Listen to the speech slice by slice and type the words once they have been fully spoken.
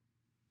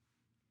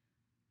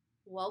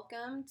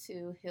Welcome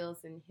to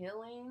Hills and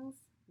Healings.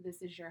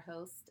 This is your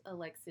host,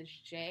 Alexis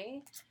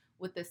J,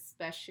 with a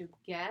special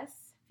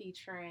guest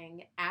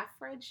featuring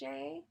Afra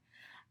J.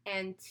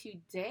 And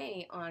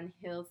today on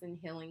Hills and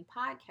Healing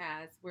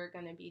podcast, we're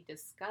going to be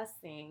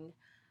discussing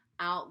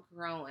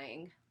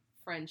outgrowing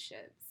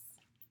friendships.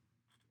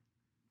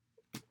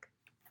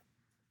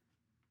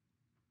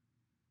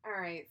 All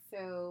right,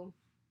 so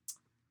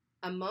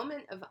a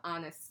moment of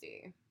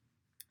honesty.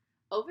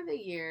 Over the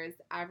years,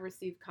 I've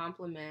received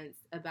compliments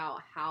about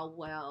how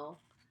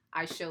well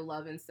I show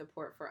love and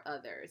support for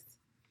others.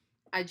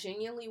 I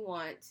genuinely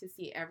want to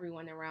see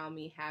everyone around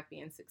me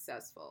happy and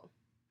successful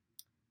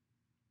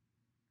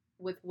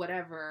with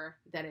whatever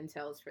that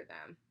entails for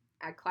them.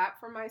 I clap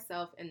for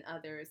myself and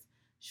others.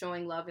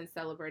 Showing love and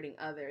celebrating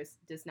others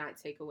does not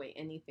take away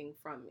anything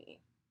from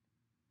me.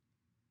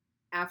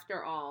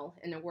 After all,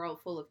 in a world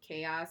full of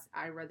chaos,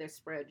 I rather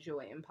spread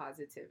joy and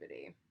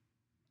positivity.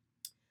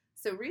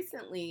 So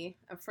recently,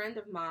 a friend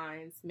of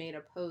mine's made a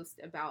post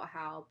about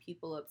how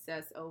people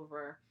obsess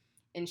over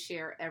and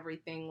share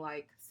everything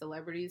like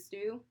celebrities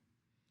do.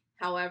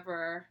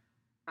 However,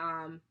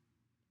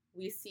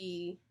 we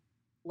see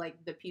like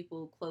the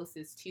people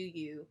closest to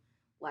you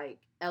like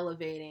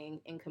elevating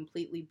and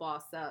completely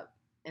boss up,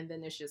 and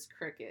then it's just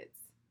crickets.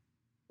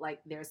 Like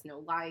there's no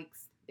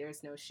likes,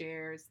 there's no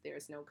shares,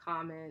 there's no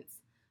comments.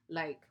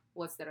 Like,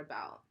 what's that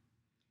about?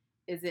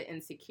 Is it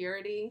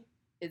insecurity?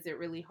 Is it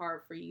really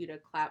hard for you to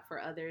clap for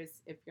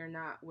others if you're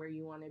not where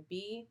you want to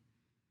be?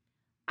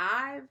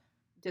 I've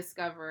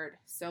discovered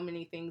so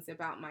many things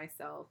about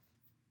myself.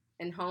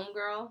 And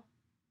homegirl,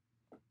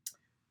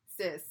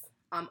 sis,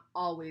 I'm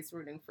always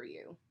rooting for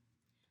you.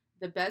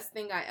 The best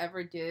thing I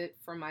ever did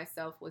for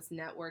myself was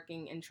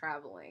networking and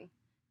traveling.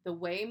 The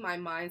way my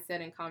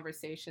mindset and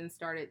conversation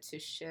started to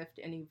shift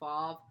and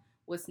evolve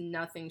was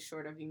nothing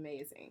short of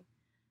amazing.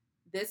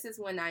 This is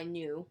when I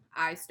knew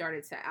I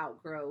started to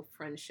outgrow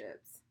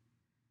friendships.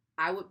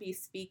 I would be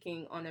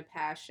speaking on a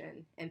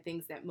passion and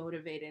things that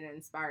motivated and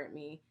inspired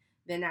me.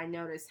 Then I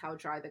noticed how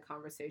dry the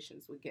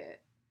conversations would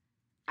get.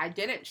 I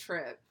didn't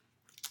trip.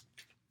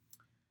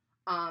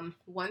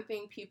 One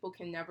thing people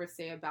can never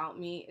say about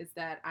me is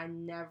that I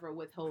never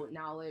withhold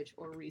knowledge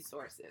or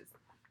resources.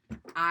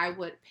 I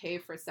would pay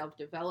for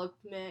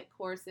self-development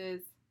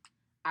courses.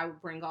 I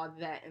would bring all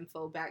that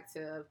info back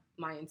to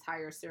my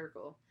entire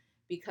circle.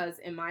 Because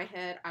in my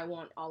head, I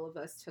want all of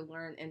us to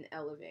learn and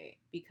elevate.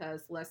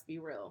 Because let's be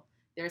real,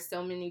 there's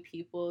so many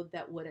people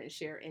that wouldn't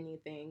share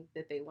anything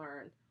that they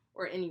learned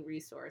or any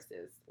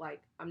resources.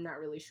 Like, I'm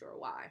not really sure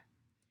why.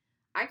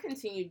 I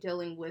continued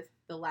dealing with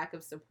the lack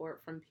of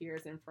support from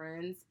peers and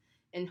friends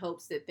in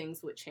hopes that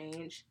things would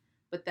change,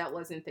 but that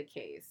wasn't the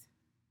case.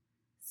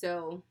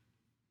 So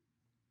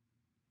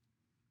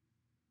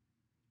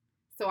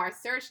I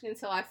searched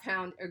until I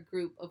found a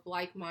group of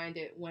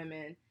like-minded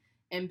women,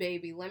 and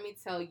baby, let me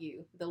tell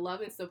you, the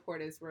love and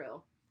support is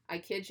real. I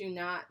kid you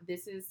not,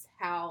 this is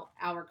how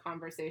our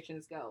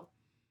conversations go.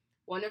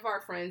 One of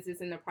our friends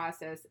is in the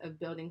process of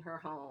building her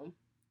home.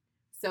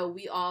 So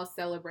we all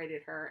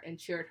celebrated her and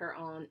cheered her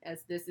on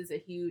as this is a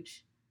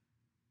huge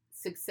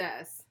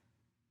success.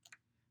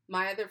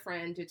 My other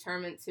friend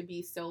determined to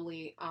be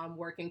solely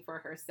working for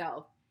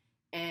herself.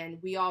 And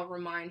we all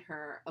remind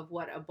her of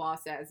what a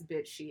boss ass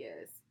bitch she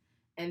is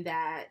and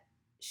that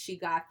she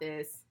got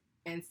this.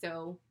 And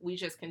so we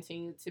just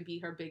continue to be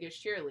her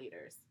biggest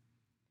cheerleaders.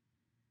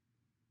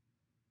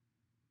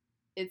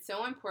 It's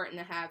so important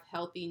to have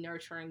healthy,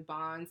 nurturing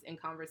bonds and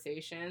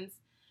conversations.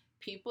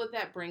 People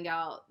that bring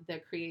out the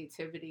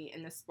creativity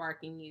and the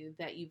spark in you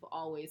that you've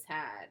always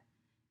had.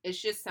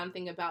 It's just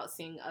something about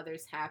seeing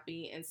others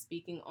happy and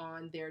speaking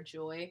on their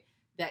joy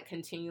that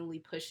continually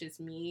pushes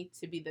me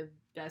to be the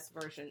best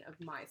version of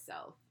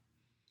myself.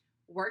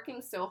 Working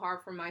so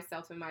hard for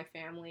myself and my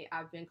family,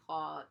 I've been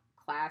called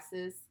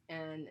classes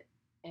and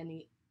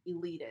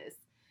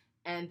elitist.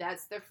 And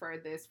that's the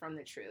furthest from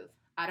the truth.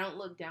 I don't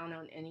look down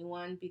on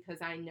anyone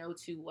because I know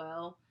too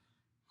well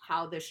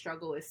how the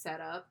struggle is set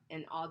up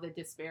and all the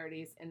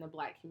disparities in the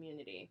Black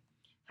community.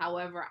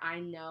 However, I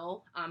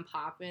know I'm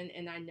popping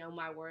and I know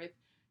my worth,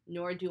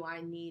 nor do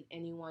I need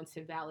anyone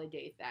to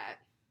validate that.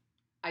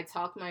 I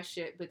talk my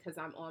shit because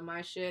I'm on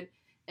my shit,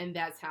 and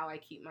that's how I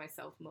keep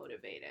myself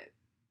motivated.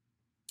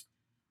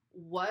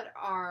 What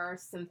are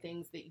some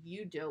things that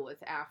you deal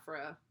with,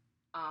 Afra,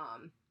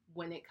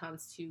 when it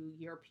comes to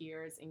your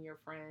peers and your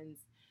friends?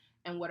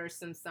 And what are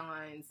some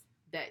signs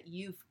that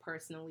you've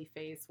personally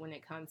faced when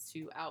it comes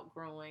to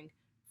outgrowing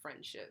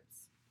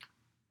friendships?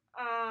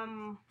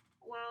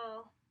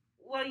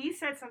 Well, you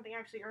said something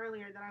actually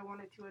earlier that I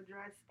wanted to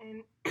address,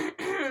 and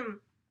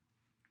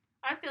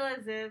I feel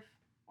as if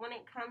when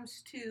it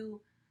comes to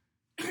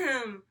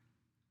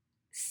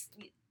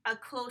a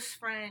close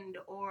friend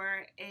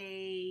or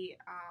a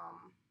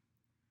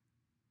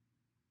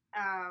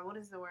what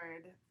is the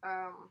word?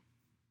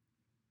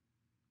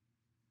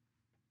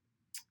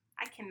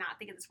 I cannot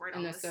think of this word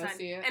all of a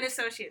sudden. An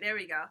associate. There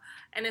we go.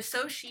 An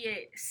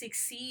associate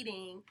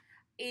succeeding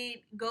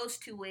it goes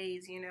two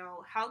ways, you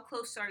know. How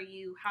close are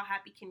you? How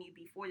happy can you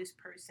be for this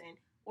person?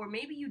 Or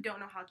maybe you don't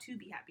know how to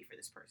be happy for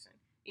this person.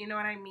 You know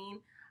what I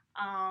mean?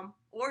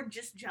 Or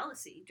just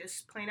jealousy,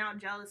 just plain out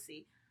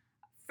jealousy.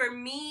 For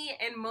me,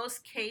 in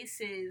most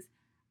cases,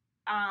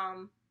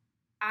 um,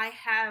 I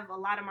have a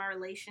lot of my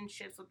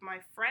relationships with my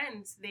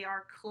friends. They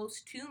are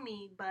close to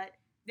me, but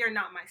they're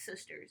not my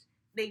sisters.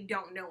 They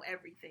don't know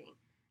everything.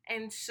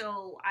 And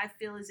so I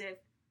feel as if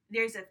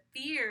there's a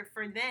fear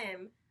for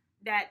them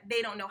that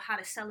they don't know how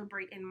to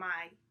celebrate in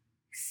my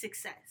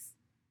success.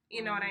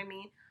 You know what I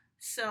mean?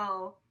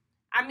 So,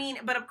 I mean,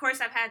 but of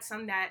course, I've had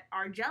some that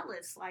are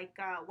jealous. Like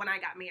when I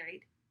got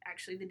married,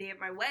 actually, the day of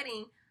my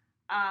wedding,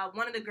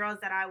 one of the girls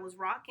that I was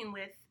rocking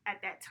with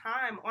at that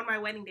time on my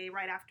wedding day,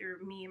 right after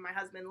me and my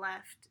husband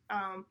left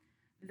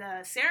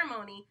the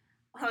ceremony,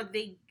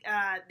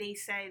 they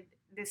said,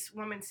 this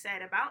woman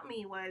said about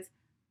me was,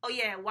 "Oh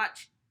yeah,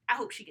 watch. I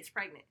hope she gets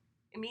pregnant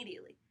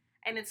immediately."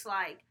 And it's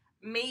like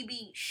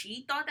maybe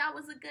she thought that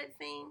was a good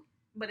thing,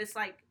 but it's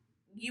like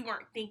you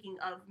weren't thinking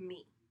of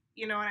me.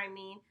 You know what I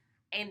mean?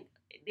 And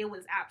it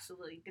was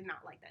absolutely did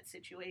not like that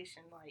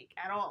situation like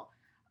at all.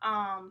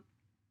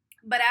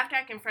 But after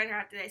I confronted her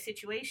after that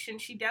situation,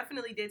 she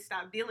definitely did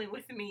stop dealing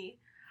with me.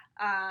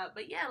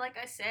 But yeah, like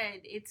I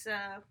said, it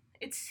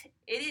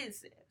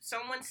is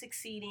someone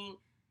succeeding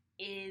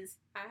is.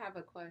 I have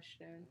a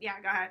question. Yeah,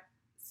 go ahead.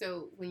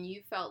 So when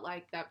you felt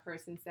like that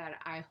person said,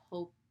 "I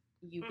hope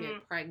you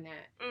get pregnant,"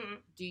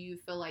 do you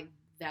feel like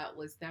that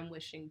was them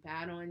wishing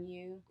bad on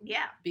you?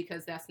 Yeah.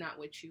 Because that's not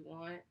what you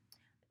want?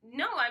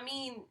 No, I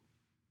mean,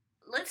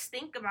 let's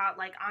think about,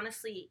 like,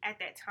 honestly, at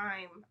that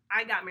time,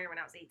 I got married when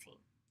I was 18.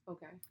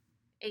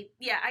 Okay.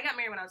 Yeah, I got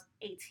married when I was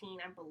 18,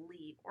 I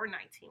believe, or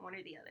 19, one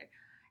or the other.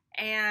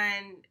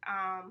 And,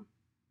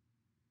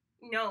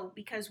 no,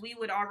 because we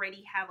would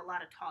already have a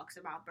lot of talks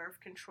about birth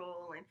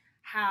control and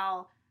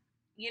how,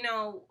 you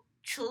know,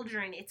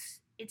 children, it's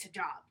a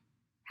job.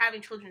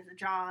 Having children is a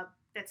job.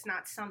 That's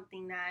not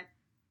something that,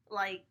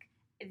 like,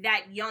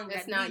 that young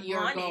That's that not we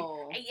your wanted.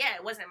 goal. And yeah,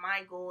 it wasn't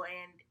my goal.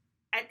 And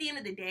at the end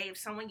of the day, if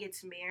someone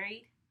gets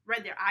married,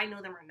 whether I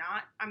know them or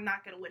not, I'm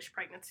not going to wish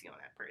pregnancy on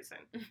that person.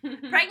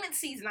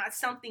 Pregnancy is not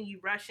something you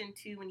rush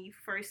into when you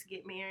first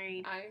get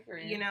married. I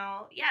agree. You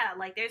know, yeah,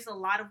 like there's a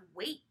lot of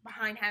weight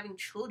behind having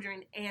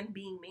children and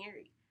being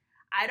married.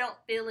 I don't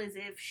feel as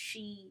if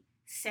she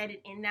said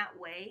it in that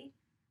way.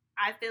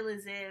 I feel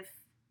as if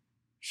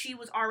she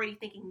was already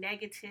thinking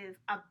negative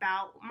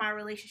about my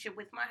relationship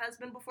with my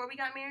husband before we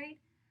got married.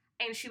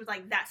 And she was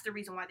like, that's the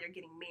reason why they're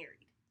getting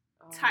married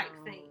type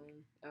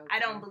thing. Okay. I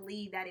don't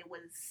believe that it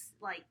was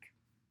like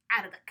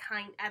out of that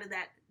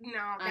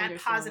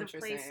positive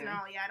place. Saying.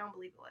 No, yeah, I don't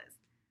believe it was.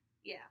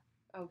 Yeah.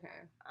 Okay.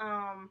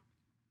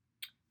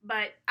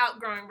 But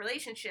outgrowing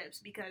relationships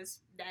because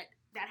that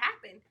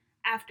happened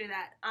after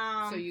that.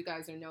 So you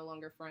guys are no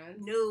longer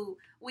friends? No,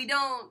 we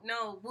don't.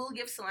 No, we'll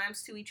give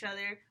salams to each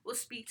other. We'll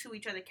speak to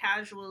each other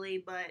casually,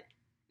 but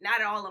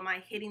not at all am I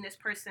hitting this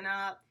person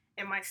up.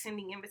 Am I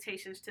sending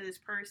invitations to this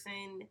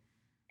person?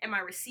 Am I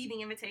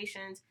receiving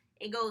invitations?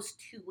 It goes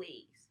two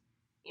ways,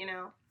 you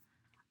know.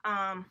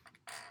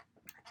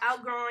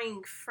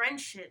 Outgrowing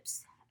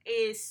friendships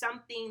is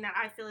something that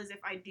I feel as if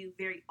I do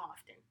very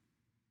often.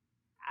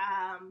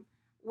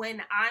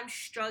 When I'm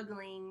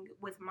struggling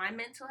with my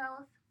mental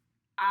health,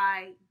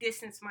 I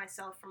distance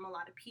myself from a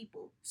lot of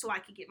people so I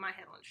could get my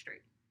head on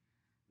straight.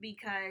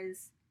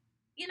 Because,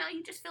 you know,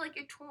 you just feel like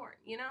you're torn,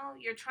 you know?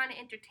 You're trying to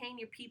entertain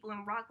your people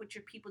and rock with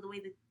your people the way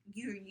that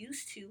you're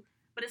used to.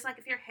 But it's like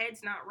if your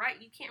head's not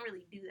right, you can't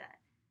really do that.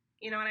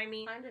 You know what I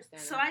mean? I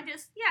understand. So I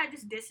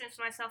just distance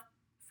myself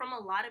from a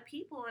lot of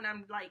people and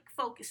I'm like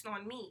focused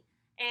on me.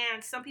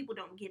 And some people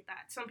don't get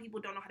that. Some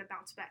people don't know how to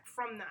bounce back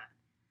from that.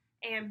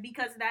 And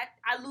because of that,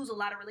 I lose a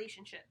lot of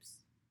relationships.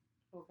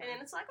 Okay. And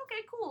then it's like,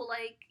 okay, cool.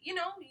 Like, you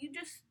know,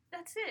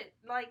 that's it.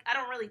 Like, I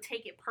don't really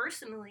take it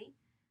personally.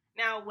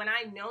 Now, when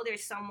I know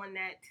there's someone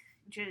that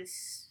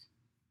just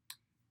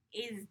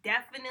is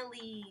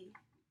definitely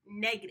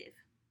negative,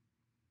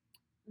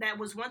 that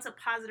was once a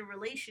positive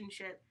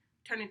relationship,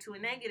 turned into a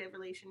negative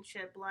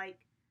relationship, like,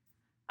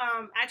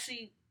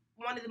 actually,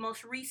 one of the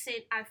most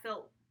recent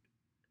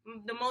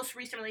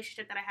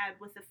relationship that I had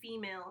with a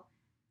female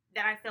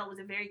that I felt was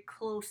a very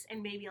close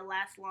and maybe a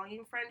last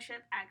longing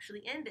friendship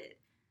actually ended.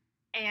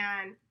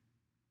 And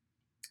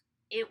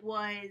it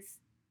was,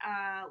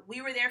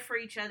 we were there for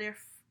each other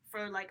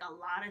for like a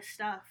lot of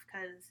stuff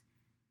because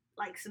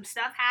like some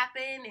stuff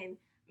happened and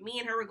me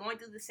and her were going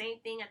through the same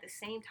thing at the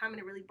same time and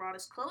it really brought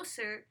us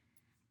closer.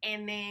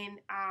 And then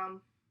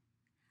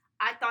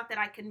I thought that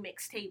I could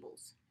mix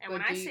tables. And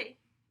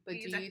do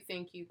you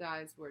think you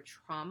guys were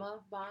trauma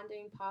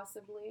bonding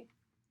possibly?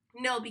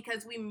 No,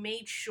 because we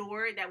made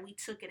sure that we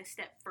took it a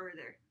step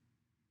further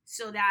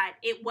so that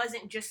it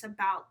wasn't just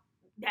about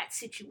that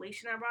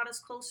situation that brought us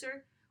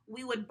closer.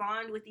 We would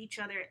bond with each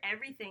other,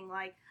 everything.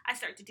 Like, I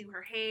started to do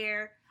her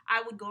hair.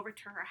 I would go over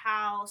to her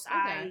house.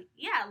 Okay.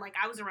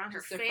 I was around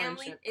just her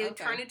family. It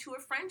turned into a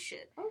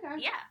friendship.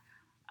 Okay. Yeah.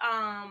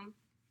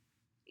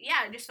 yeah,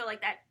 I just felt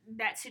like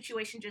that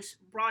situation just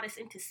brought us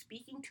into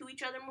speaking to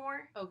each other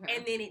more. Okay.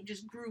 And then it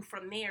just grew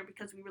from there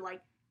because we were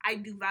like, I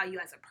do value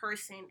as a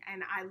person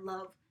and I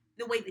love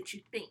the way that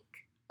you think.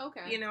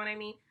 Okay. You know what I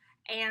mean?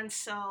 And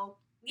so,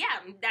 yeah,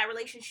 that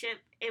relationship,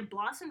 it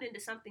blossomed into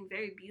something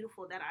very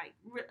beautiful that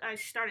I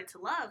started to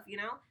love, you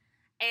know?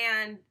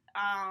 And,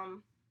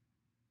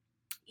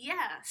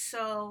 yeah,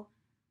 so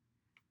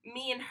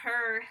me and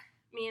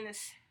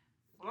this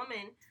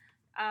woman,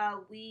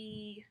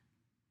 we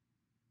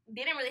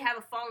didn't really have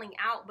a falling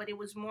out, but it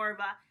was more of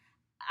a,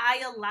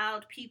 I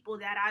allowed people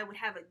that I would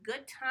have a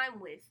good time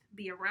with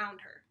be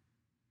around her.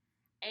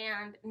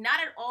 And not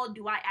at all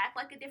do I act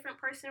like a different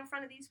person in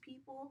front of these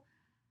people,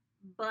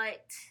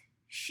 but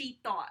she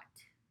thought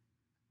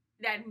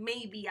that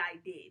maybe I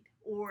did,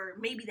 or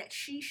maybe that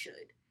she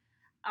should.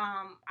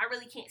 I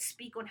really can't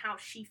speak on how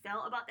she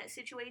felt about that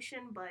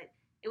situation, but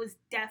it was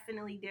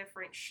definitely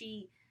different.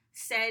 She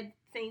said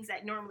things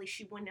that normally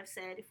she wouldn't have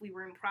said if we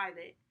were in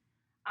private,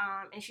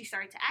 and she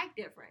started to act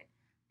different.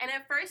 And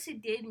at first,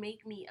 it did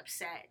make me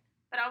upset,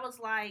 but I was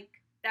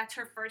like, that's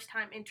her first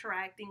time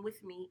interacting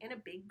with me in a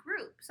big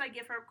group. So I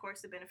give her, of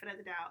course, the benefit of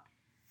the doubt.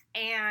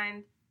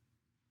 And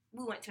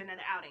we went to another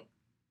outing.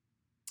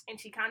 And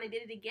she kind of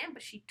did it again,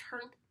 but she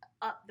turned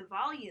up the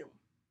volume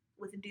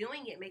with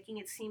doing it, making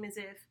it seem as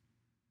if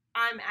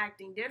I'm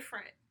acting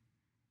different.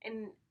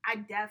 And I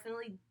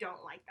definitely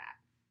don't like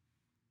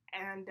that.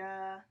 And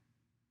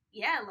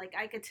yeah, like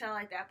I could tell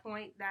at that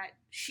point that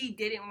she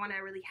didn't want to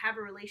really have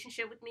a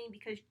relationship with me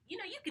because, you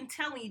know, you can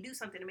tell when you do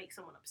something to make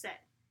someone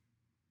upset.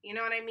 You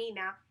know what I mean?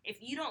 Now,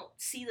 if you don't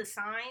see the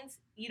signs,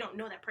 you don't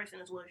know that person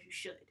as well as you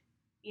should.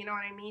 You know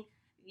what I mean?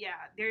 Yeah,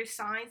 there's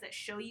signs that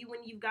show you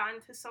when you've gotten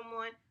to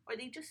someone, or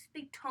they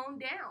tone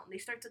down. They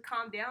start to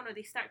calm down, or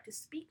they start to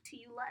speak to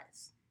you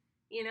less.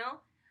 You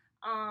know?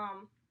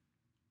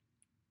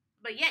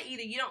 But yeah,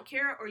 either you don't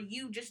care or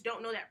you just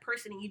don't know that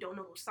person and you don't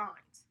know those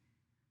signs.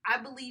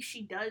 I believe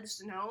she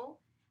does know,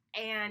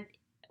 and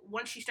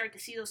once she started to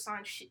see those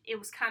signs, it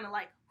was kind of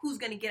like, who's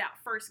going to get out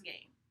first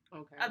game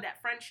of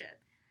that friendship.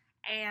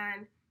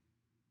 And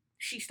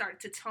she started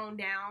to tone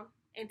down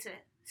into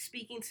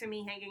speaking to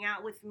me, hanging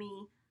out with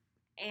me,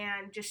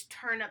 and just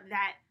turn up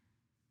that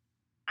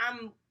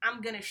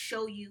I'm gonna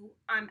show you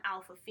I'm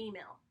alpha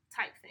female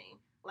type thing.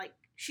 Like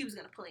she was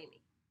gonna play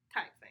me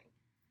type thing.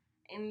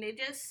 And it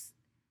just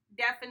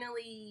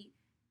definitely,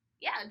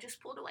 yeah,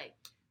 just pulled away.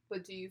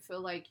 But do you feel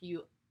like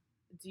you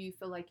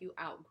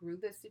outgrew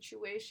the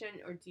situation,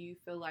 or do you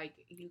feel like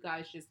you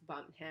guys just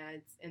bumped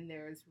heads and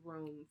there's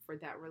room for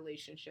that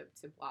relationship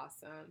to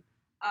blossom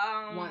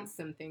once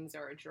some things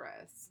are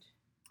addressed?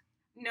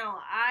 No,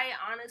 I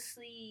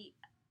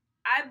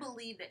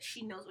believe that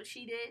she knows what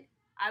she did.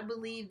 I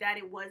believe that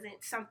it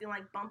wasn't something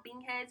like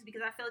bumping heads,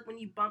 because I feel like when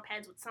you bump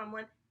heads with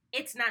someone,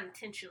 it's not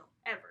intentional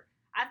ever.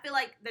 I feel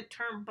like the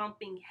term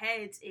bumping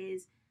heads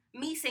is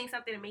me saying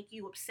something to make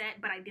you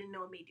upset, but I didn't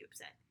know it made you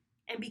upset.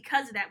 And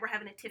because of that, we're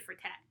having a tit for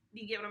tat.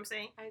 Do you get what I'm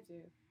saying? I do.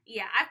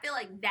 Yeah, I feel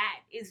like that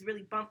is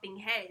really bumping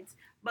heads.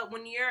 But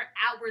when you're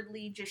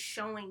outwardly just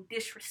showing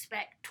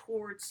disrespect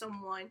towards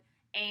someone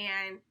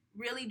and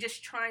really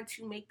just trying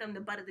to make them the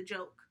butt of the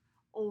joke,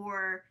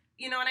 or,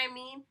 you know what I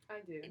mean? I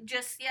do.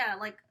 Just, yeah,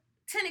 like,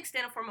 to an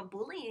extent, a form of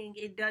bullying,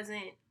 it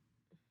doesn't,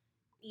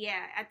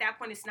 yeah, at that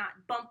point, it's not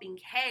bumping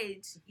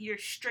heads, you're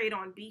straight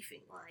on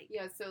beefing, like.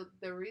 Yeah, so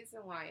the reason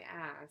why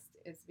I asked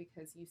is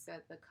because you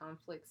said the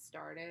conflict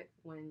started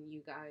when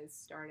you guys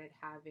started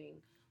having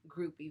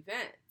group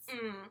events,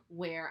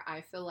 where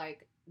I feel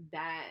like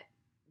that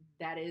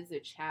is a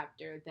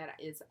chapter that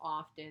is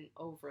often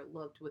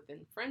overlooked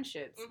within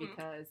friendships,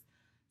 because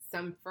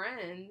some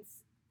friends,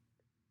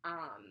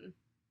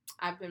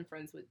 I've been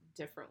friends with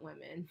different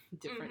women,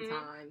 different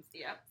times.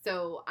 Yeah.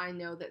 So I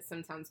know that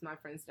sometimes my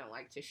friends don't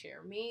like to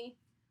share me,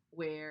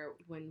 where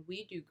when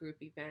we do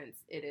group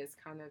events, it is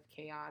kind of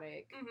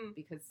chaotic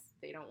because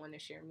they don't want to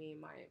share me,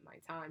 my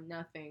time,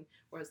 nothing.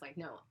 Where it's like,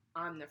 no,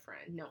 I'm the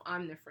friend. No,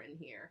 I'm the friend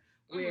here.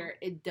 Where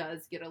it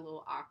does get a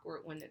little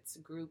awkward when it's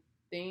group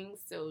things.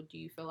 So do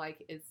you feel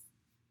like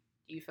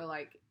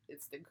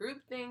it's the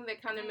group thing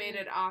that kind of made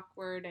it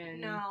awkward?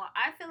 And no,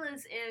 I feel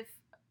as if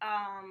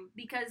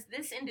because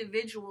this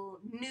individual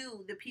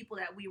knew the people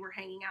that we were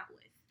hanging out with.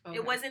 Okay.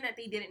 It wasn't that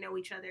they didn't know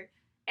each other.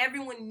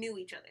 Everyone knew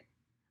each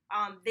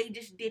other. They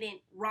just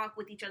didn't rock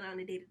with each other on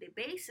a day-to-day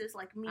basis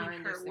like me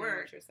and her were.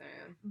 What you're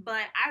saying.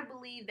 But I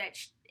believe that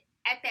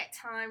at that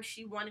time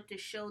she wanted to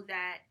show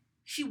that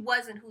she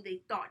wasn't who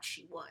they thought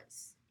she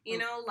was. You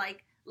know,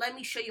 like, let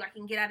me show you I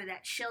can get out of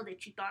that shell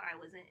that you thought I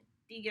was in.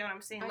 Do you get what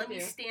I'm saying? Let me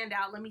stand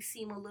out. Let me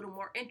seem a little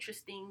more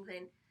interesting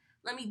than,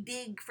 let me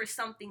dig for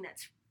something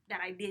that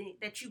I didn't,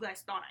 that you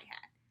guys thought I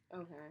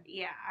had. Okay.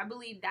 Yeah, I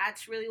believe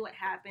that's really what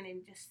happened,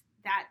 and just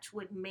that's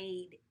what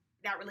made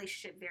that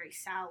relationship very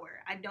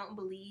sour. I don't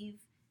believe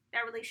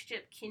that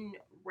relationship can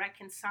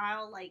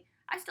reconcile. Like,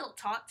 I still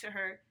talk to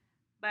her,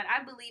 but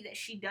I believe that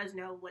she does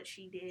know what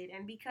she did,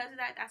 and because of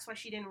that, that's why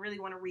she didn't really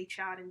want to reach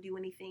out and do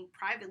anything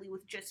privately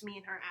with just me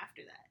and her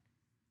after that.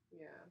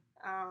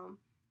 Yeah.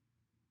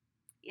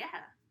 Yeah.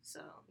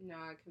 So no,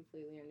 I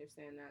completely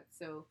understand that.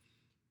 So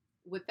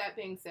with that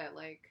being said,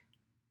 like,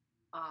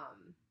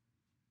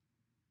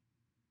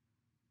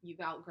 you've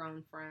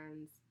outgrown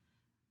friends.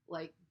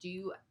 Like, do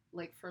you,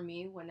 like, for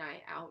me, when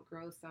I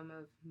outgrow some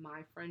of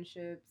my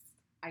friendships,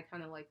 I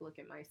kind of like look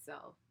at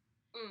myself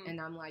mm,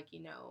 and I'm like,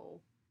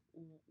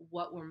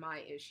 what were my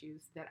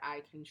issues that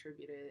I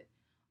contributed?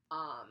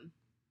 Um,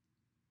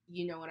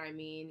 you know what I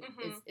mean?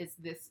 mm-hmm, Is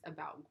this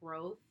about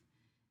growth?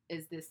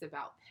 Is this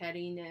about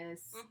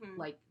pettiness? mm-hmm.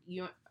 Like,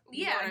 you know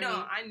Yeah, what I no,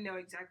 mean? I know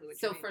exactly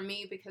what you So mean. for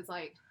me, because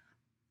like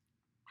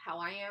how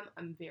I am,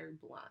 I'm very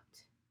blunt.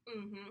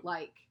 Mm-hmm.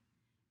 Like,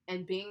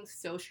 and being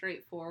so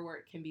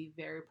straightforward can be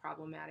very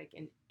problematic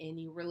in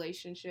any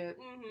relationship,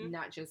 Mm-hmm.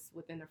 not just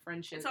within a It's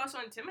friendship. also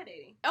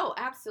intimidating. Oh,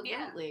 Yeah.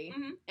 absolutely.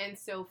 Mm-hmm. And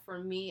so for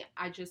me,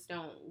 I just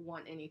don't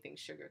want anything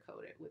sugar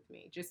coated with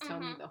me. Just tell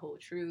me Mm-hmm. the whole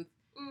truth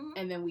Mm-hmm.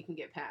 and then we can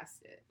get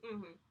past it.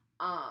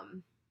 Mm-hmm.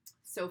 Um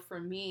so for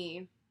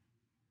me,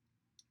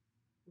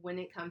 when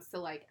it comes to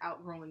like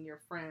outgrowing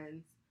your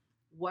friends,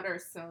 what are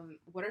some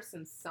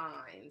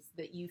signs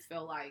that you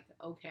feel like,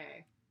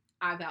 okay,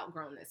 I've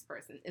outgrown this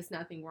person. It's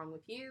nothing wrong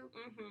with you.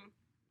 Mm-hmm.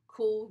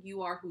 Cool,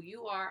 you are who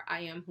you are.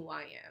 I am who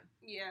I am.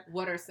 Yeah.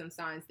 What are some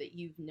signs that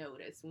you've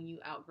noticed when you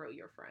outgrow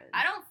your friends?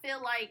 I don't feel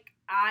like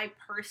I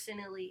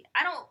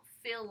don't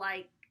feel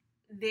like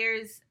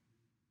there's,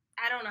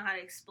 I don't know how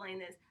to explain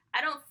this. I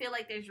don't feel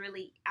like there's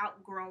really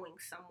outgrowing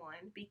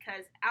someone,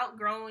 because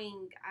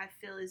outgrowing, I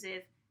feel as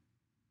if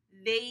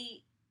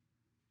they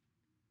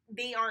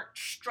they aren't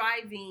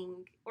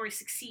striving or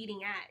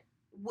succeeding at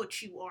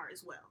what you are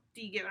as well.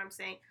 Do you get what I'm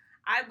saying?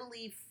 I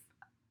believe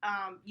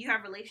you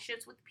have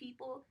relationships with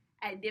people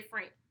at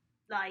different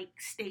like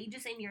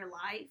stages in your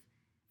life,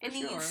 and For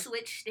then you sure.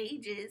 switch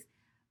stages,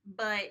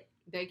 but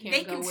They can't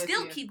they go can with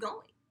still you. keep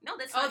going. No,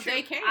 that's Oh, not true.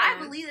 they can. I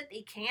believe that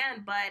they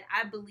can, but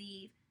I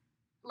believe,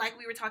 like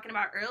we were talking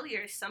about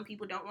earlier, some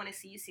people don't want to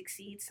see you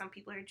succeed. Some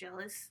people are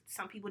jealous.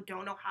 Some people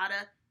don't know how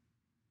to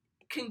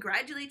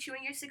congratulate you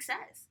on your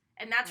success.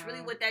 And that's really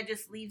Wow. what that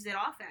just leaves it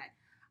off at.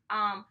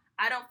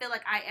 I don't feel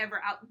like I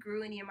ever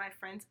outgrew any of my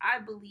friends. I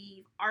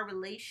believe our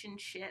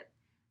relationship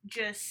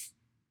just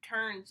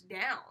turns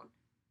down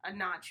a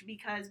notch,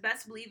 because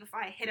best believe if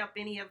I hit up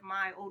any of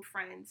my old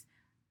friends,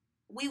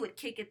 we would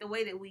kick it the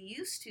way that we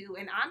used to.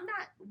 And I'm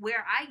not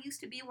where I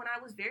used to be when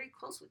I was very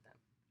close with them.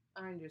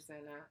 I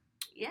understand that.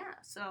 Yeah,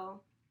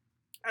 so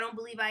I don't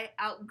believe I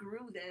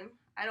outgrew them.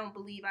 I don't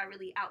believe I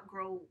really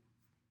outgrow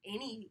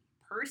any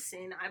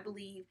person. I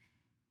believe,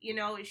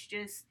 it's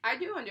just, I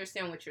do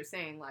understand what you're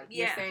saying. Like,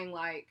 yeah. you're saying,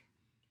 like,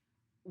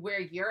 where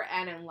you're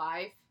at in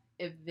life,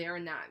 if they're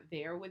not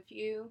there with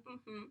you,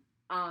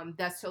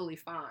 that's totally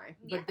fine.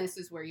 Yeah. But this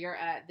is where you're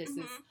at. This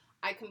is,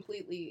 I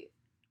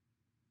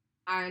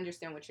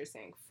understand what you're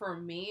saying. For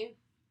me,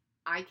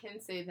 I can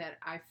say that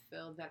I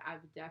feel that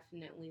I've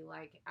definitely,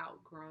 like,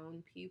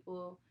 outgrown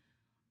people.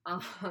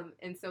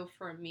 And so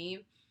for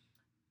me,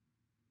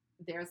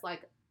 there's,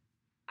 like,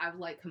 I've,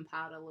 like,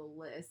 compiled a little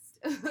list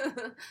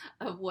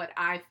of what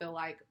I feel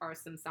like are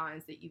some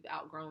signs that you've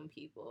outgrown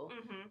people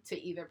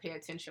to either pay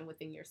attention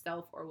within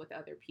yourself or with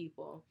other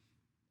people.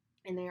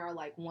 And they are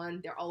like, one,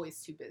 they're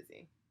always too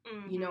busy.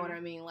 You know what I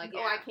mean? Like,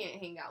 oh, I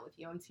can't hang out with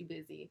you. I'm too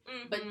busy.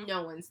 But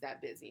no one's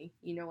that busy.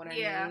 You know what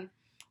I mean?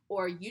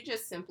 Or you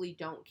just simply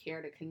don't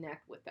care to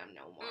connect with them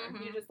no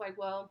more. You're just like,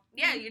 well,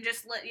 yeah, you're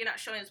not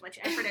showing as much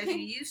effort as you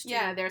used to.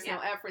 Yeah, there's no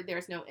effort.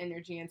 There's no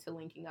energy into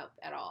linking up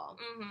at all.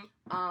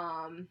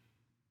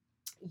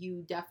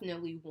 You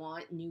definitely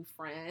want new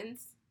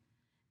friends.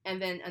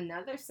 And then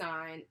another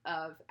sign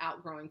of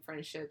outgrowing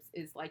friendships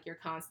is like you're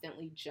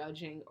constantly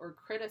judging or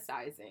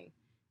criticizing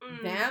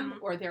them,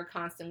 or they're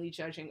constantly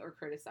judging or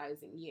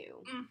criticizing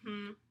you.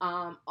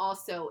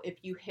 Also, if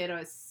you hit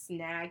a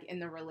snag in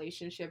the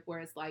relationship where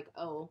it's like,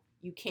 oh,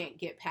 you can't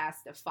get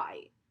past a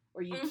fight,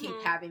 or you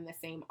keep having the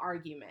same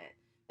argument,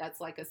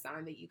 that's like a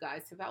sign that you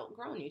guys have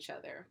outgrown each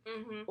other.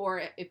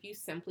 Or if you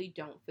simply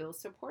don't feel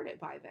supported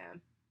by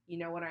them. You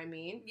know what I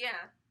mean? Yeah.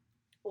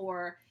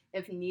 Or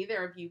if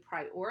neither of you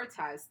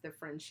prioritize the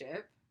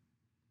friendship,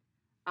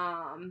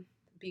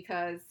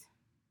 because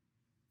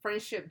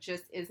friendship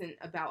just isn't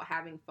about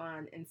having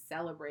fun and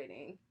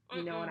celebrating.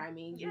 You know what I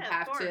mean? You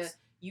have to,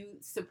 you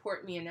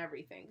support me in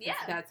everything. Yeah.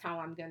 That's how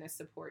I'm going to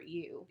support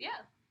you. Yeah.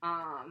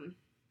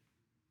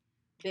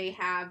 They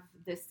have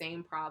the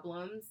same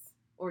problems,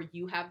 or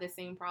you have the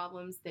same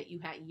problems that you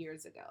had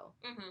years ago,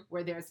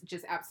 where there's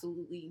just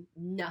absolutely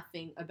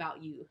nothing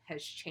about you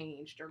has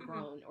changed or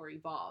grown or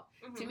evolved.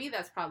 To me,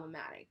 that's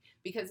problematic,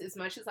 because as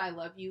much as I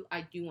love you,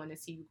 I do want to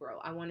see you grow.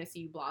 I want to see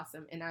you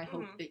blossom, and I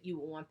hope that you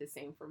will want the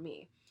same for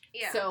me.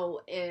 Yeah.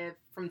 So if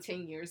from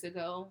 10 years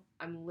ago,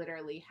 I'm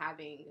literally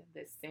having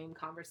the same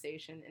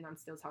conversation and I'm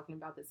still talking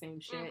about the same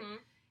shit,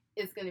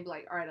 it's going to be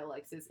like, all right,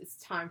 Alexis, it's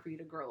time for you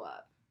to grow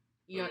up.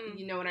 You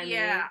know what I mean?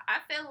 Yeah, I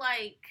feel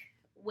like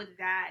with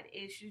that,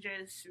 it's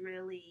just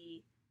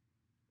really,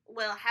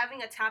 well,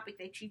 having a topic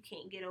that you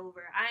can't get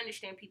over. I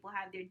understand people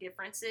have their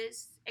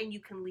differences, and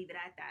you can leave it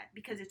at that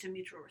because it's a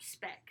mutual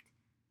respect.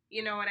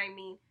 You know what I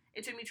mean?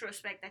 It's a mutual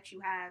respect that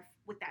you have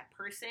with that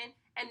person,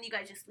 and you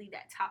guys just leave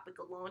that topic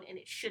alone, and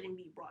it shouldn't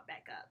be brought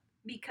back up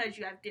because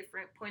you have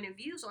different point of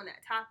views on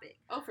that topic.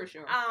 Oh, for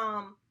sure.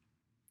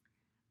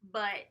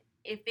 But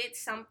if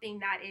it's something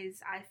that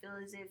is, I feel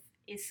as if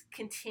it's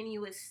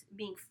continuous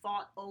being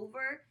fought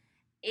over,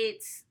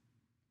 it's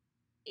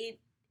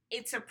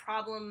it's a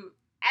problem.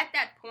 At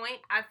that point,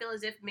 I feel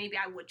as if maybe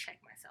I would check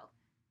myself.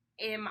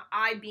 Am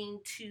I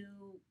being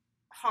too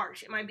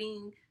harsh? Am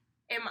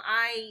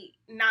I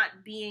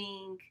not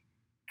being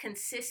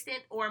consistent,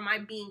 or am I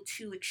being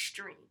too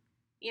extreme?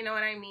 You know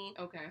what I mean?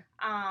 Okay.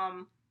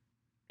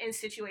 In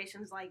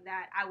situations like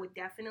that, I would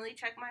definitely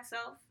check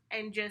myself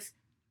and just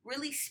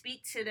really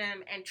speak to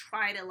them and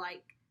try to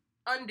like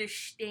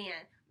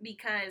understand,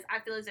 because I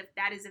feel as if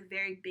that is a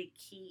very big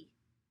key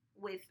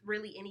with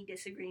really any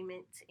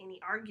disagreement,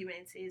 any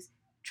arguments, is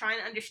trying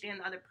to understand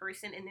the other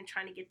person and then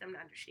trying to get them to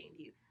understand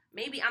you.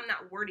 Maybe I'm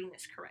not wording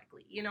this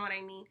correctly. You know what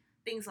I mean?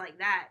 Things like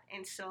that.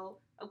 And so,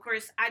 of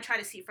course, I try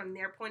to see from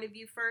their point of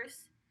view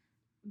first,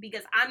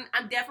 because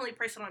I'm definitely a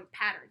person on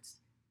patterns.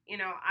 You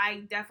know,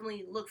 I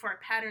definitely look for a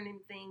pattern in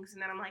things,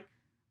 and then I'm like,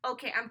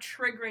 okay, I'm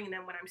triggering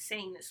them when I'm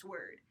saying this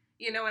word.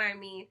 You know what I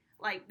mean?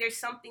 Like, there's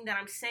something that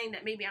I'm saying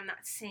that maybe I'm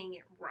not saying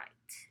it right.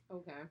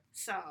 Okay.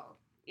 So,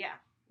 yeah.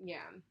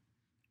 Yeah.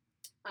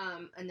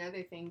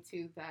 Another thing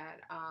too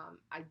that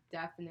I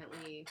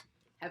definitely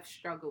have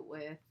struggled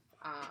with,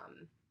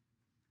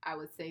 I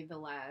would say the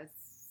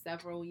last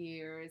several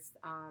years,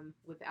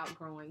 with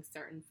outgrowing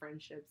certain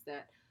friendships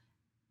that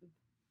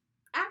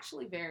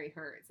actually very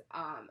hurts.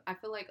 I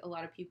feel like a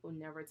lot of people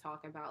never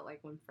talk about like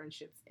when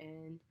friendships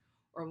end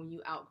or when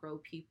you outgrow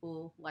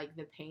people, like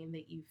the pain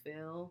that you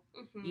feel.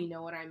 Mm-hmm. You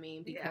know what I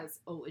mean? Because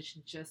oh, it's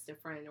just a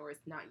friend, or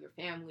it's not your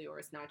family, or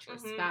it's not your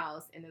Mm-hmm.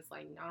 spouse, and it's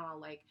like, nah,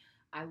 like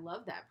I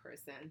love that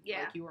person.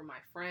 Yeah. Like you were my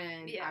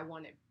friend. Yeah. I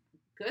wanted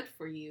good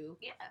for you.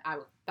 Yeah. I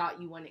thought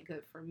you wanted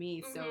good for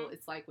me. Mm-hmm. So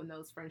it's like when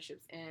those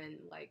friendships end,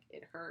 like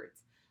it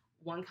hurts.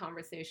 One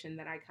conversation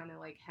that I kind of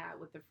like had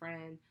with a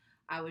friend,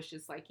 I was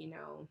just like, you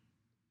know,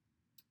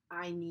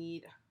 I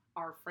need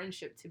our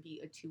friendship to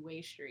be a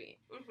two-way street.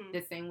 Mm-hmm.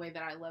 The same way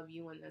that I love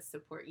you and I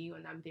support you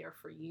and I'm there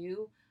for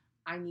you,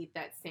 I need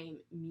that same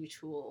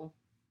mutual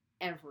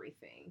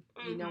everything.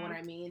 Mm-hmm. You know what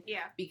I mean?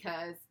 Yeah.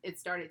 Because it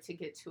started to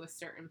get to a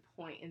certain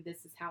point, and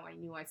this is how I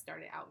knew I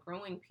started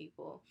outgrowing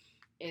people,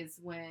 is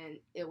when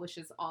it was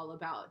just all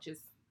about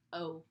just,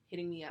 oh,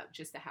 hitting me up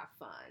just to have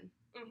fun.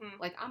 Mm-hmm.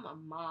 Like, I'm a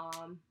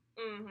mom.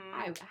 Mm-hmm.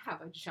 I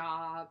have a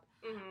job.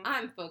 Mm-hmm.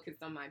 I'm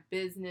focused on my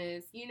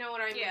business. You know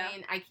what I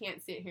mean? I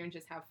can't sit here and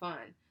just have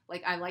fun.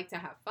 Like, I like to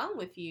have fun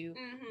with you,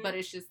 but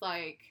it's just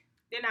like...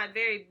 They're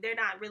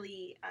not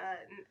really,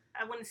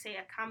 I wouldn't say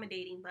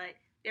accommodating, but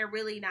they're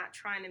really not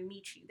trying to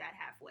meet you that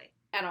halfway.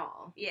 At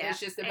all. Yeah. It's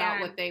just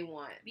about what they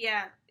want.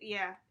 Yeah.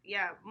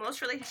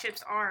 Most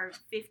relationships are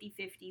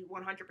 50-50, 100%.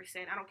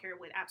 I don't care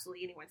what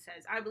absolutely anyone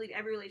says. I believe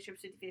every relationship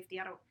is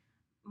 50-50.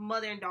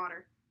 Mother and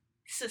daughter,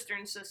 sister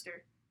and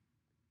sister,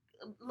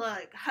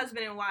 look,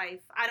 husband and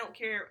wife, I don't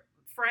care,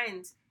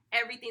 friends,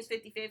 everything's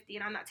 50-50,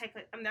 and I'm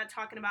not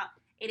talking about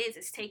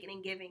it's taking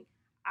and giving.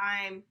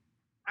 I'm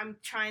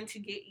trying to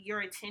get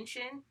your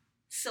attention,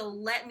 so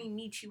let me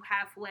meet you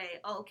halfway.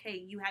 Oh, okay,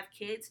 you have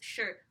kids?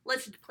 Sure,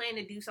 let's plan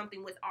to do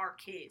something with our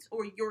kids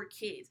or your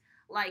kids.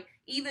 Like,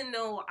 even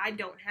though I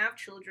don't have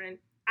children,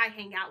 I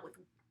hang out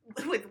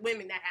with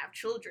women that have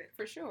children.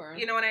 For sure.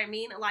 You know what I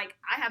mean? Like,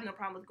 I have no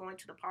problem with going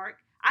to the park.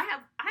 I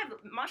have,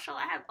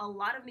 mashallah, I have a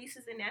lot of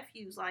nieces and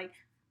nephews. Like,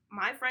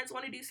 my friends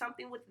want to do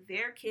something with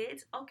their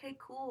kids. Okay,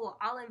 cool.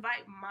 I'll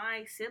invite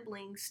my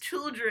siblings'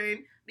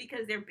 children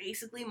because they're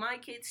basically my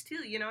kids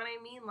too. You know what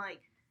I mean?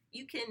 Like,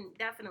 you can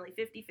definitely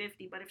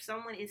 50-50, but if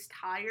someone is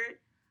tired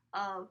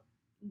of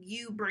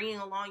you bringing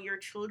along your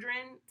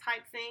children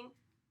type thing,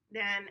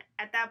 then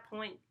at that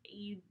point,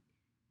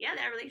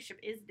 that relationship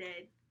is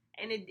dead.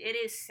 And it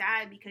is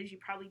sad because you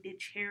probably did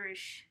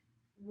cherish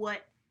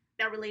what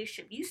that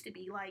relationship used to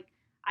be. Like,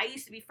 I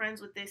used to be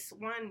friends with this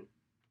one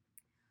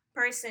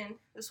person,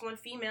 this one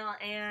female,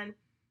 and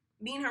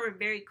me and her were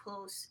very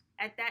close.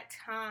 At that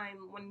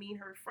time, when me and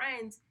her were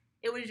friends,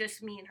 it was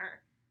just me and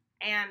her.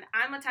 And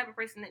I'm a type of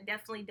person that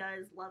definitely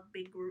does love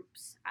big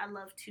groups. I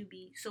love to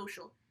be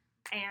social.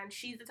 And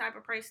she's the type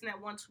of person that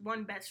wants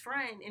one best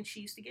friend, and she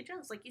used to get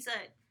jealous, like you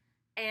said.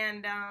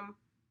 And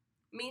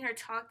me and her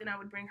talked, and I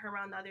would bring her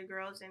around the other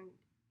girls, and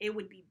it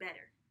would be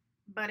better.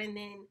 And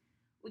then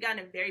we got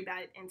in a very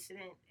bad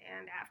incident,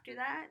 and after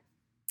that,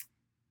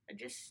 I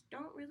just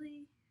don't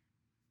really...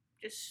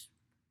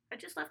 I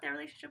just left that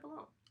relationship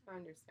alone. I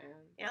understand.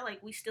 Yeah,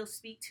 like, we still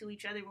speak to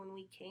each other when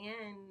we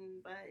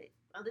can, but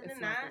other than it's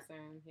that, not the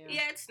same.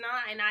 Yeah, it's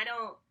not, and I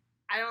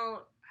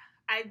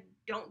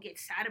don't get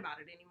sad about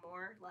it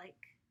anymore. Like,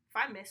 if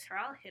I miss her,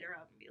 I'll hit her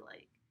up and be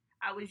like,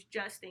 I was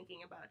just thinking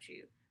about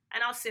you,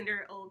 and I'll send her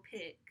an old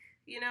pic,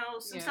 you know,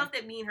 some stuff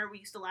that me and her we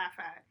used to laugh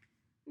at,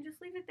 and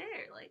just leave it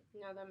there. Like,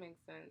 no, that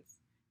makes sense.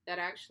 That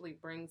actually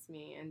brings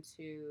me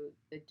into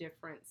the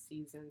different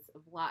seasons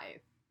of life.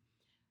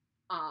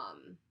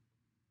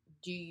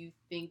 Do you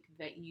think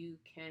that you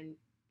can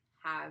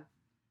have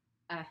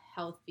a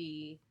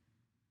healthy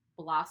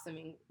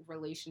blossoming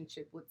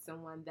relationship with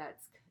someone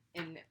that's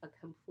in a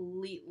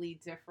completely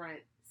different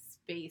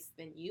space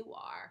than you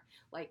are.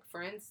 Like,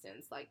 for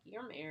instance, like,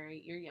 you're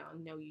married, you're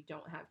young, no, you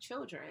don't have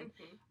children,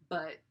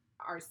 but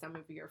are some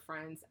of your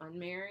friends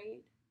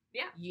unmarried?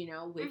 Yeah. You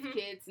know, with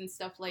kids and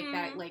stuff like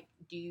that. Like,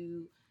 do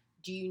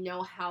you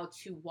know how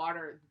to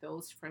water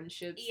those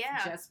friendships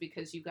just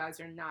because you guys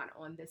are not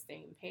on the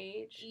same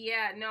page?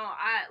 Yeah, no,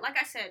 like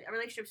I said, a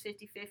relationship's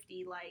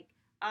 50-50. Like,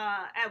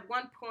 at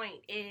one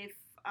point, if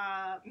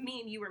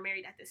me and you were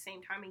married at the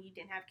same time and you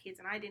didn't have kids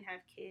and I didn't have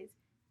kids,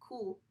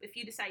 cool. If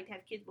you decided to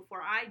have kids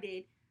before I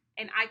did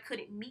and I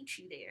couldn't meet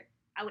you there,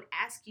 I would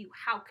ask you,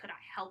 how could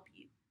I help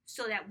you?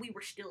 So that we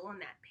were still on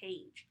that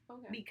page.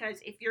 Okay. Because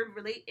if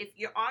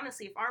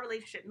our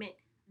relationship meant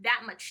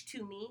that much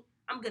to me,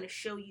 I'm gonna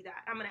show you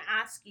that. I'm gonna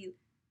ask you,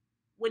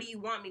 what do you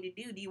want me to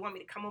do? Do you want me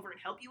to come over and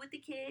help you with the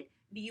kid?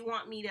 Do you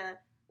want me to,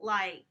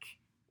 like,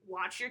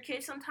 watch your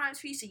kid sometimes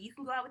for you so you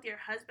can go out with your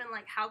husband?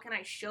 Like, how can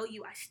I show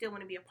you I still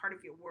want to be a part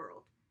of your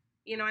world?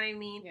 You know what I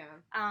mean? Yeah.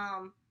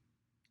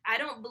 I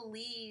don't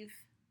believe.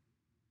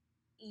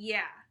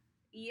 Yeah.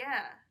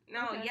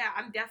 No. Okay. Yeah.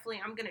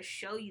 I'm gonna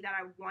show you that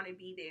I want to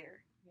be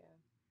there. Yeah.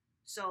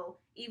 So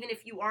even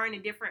if you are in a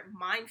different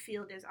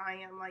minefield as I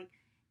am, like,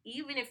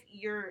 even if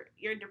you're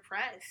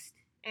depressed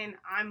and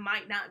I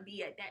might not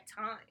be at that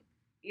time,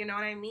 you know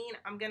what I mean?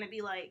 I'm gonna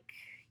be like,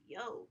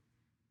 yo,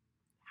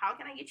 how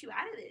can I get you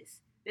out of this?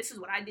 This is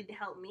what I did to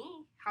help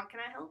me. How can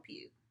I help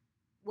you?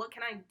 What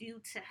can I do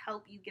to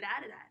help you get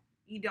out of that?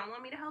 You don't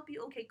want me to help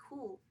you? Okay,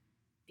 cool.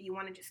 Do you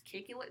want to just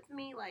kick it with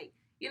me? Like,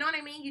 you know what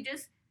I mean? You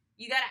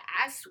gotta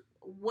ask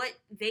what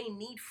they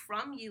need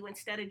from you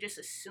instead of just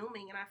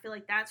assuming. And I feel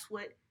like that's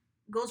what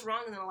goes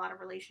wrong in a lot of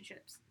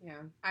relationships.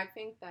 Yeah. I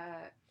think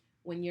that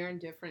when you're in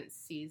different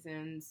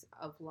seasons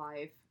of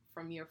life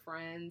from your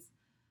friends,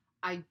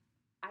 I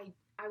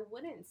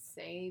wouldn't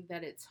say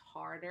that it's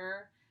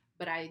harder,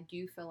 but I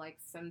do feel like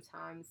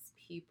sometimes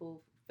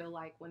people feel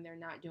like when they're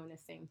not doing the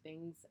same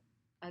things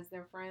as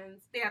their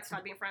friends, they have to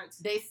stop being friends.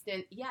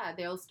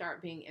 They'll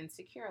start being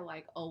insecure.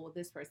 Like, oh, well,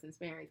 this person's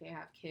married, they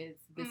have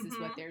kids, this is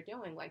what they're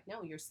doing. Like,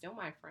 no, you're still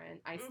my friend.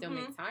 I still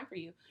make time for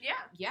you.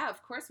 Yeah,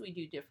 of course we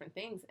do different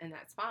things, and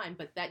that's fine.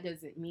 But that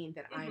doesn't mean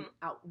that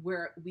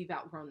we've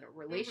outgrown the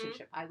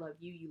relationship. I love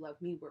you, you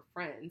love me. We're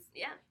friends.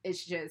 Yeah,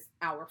 it's just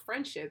our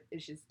friendship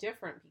is just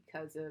different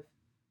because of,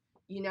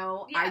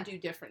 I do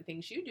different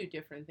things, you do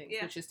different things,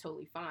 which is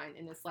totally fine.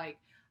 And it's like,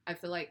 I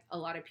feel like a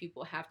lot of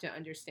people have to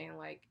understand,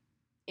 like,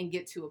 and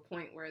get to a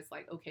point where it's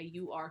like, okay,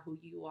 you are who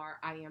you are,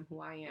 I am who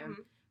I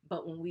am,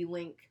 but when we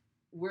link,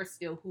 we're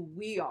still who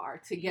we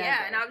are together.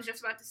 Yeah, and I was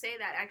just about to say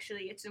that,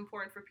 actually, it's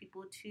important for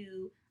people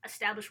to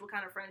establish what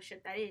kind of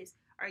friendship that is.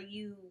 Do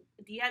you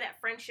have that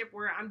friendship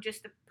where I'm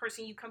just the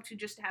person you come to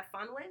just to have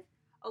fun with?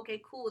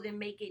 Okay, cool, then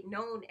make it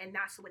known, and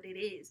that's what it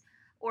is.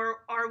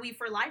 Or are we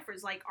for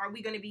lifers? Like, are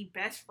we going to be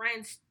best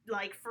friends,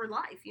 like, for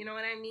life? You know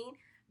what I mean?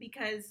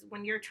 Because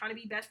when you're trying to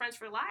be best friends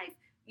for life,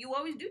 you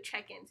always do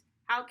check-ins.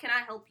 How can I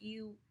help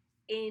you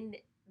in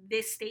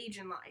this stage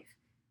in life?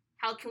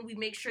 How can we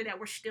make sure that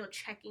we're still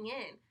checking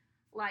in?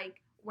 Like,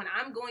 when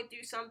I'm going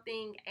through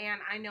something and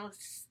I know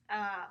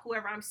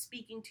whoever I'm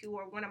speaking to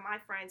or one of my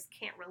friends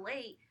can't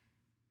relate,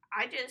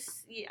 I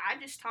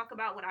just talk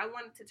about what I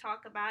wanted to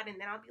talk about, and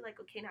then I'll be like,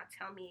 okay, now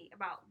tell me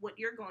about what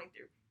you're going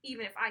through,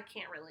 even if I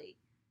can't relate.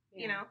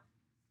 You know?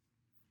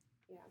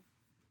 Yeah.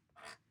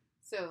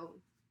 So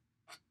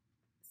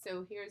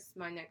here's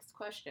my next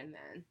question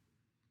then.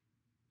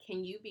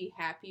 Can you be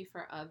happy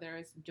for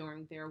others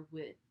during their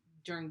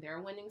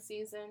winning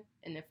season,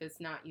 and if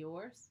it's not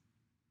yours?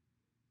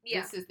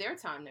 Yeah. This is their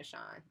time to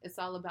shine. It's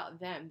all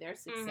about them, their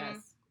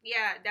success.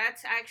 Yeah,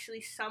 that's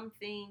actually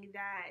something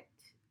that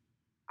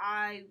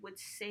I would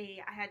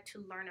say I had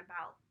to learn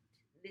about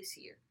this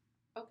year.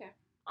 Okay.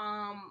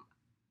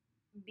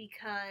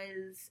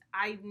 Because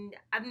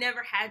I've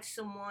never had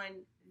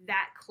someone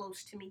that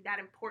close to me, that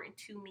important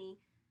to me,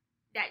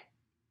 that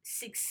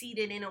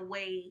succeeded in a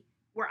way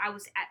where I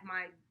was at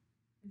my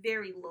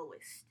very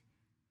lowest.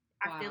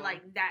 Wow. I feel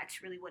like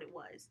that's really what it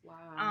was.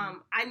 Wow.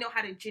 I know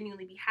how to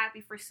genuinely be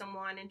happy for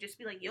someone and just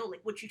be like, yo,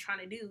 like, what you trying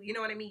to do? You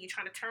know what I mean? You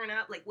trying to turn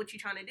up? Like, what you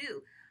trying to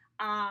do?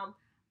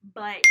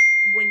 But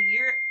when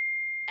you're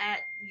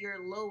at your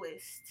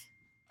lowest,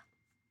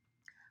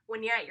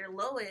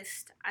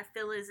 I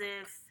feel as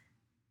if,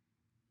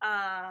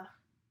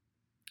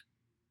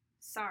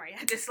 sorry,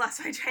 I just lost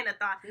my train of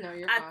thought. No,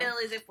 you're fine. I feel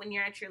as if when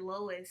you're at your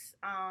lowest,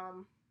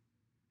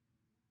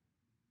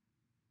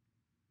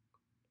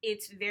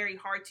 it's very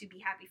hard to be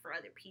happy for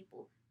other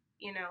people,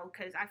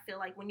 because I feel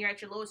like when you're at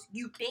your lowest,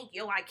 you think,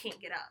 yo, I can't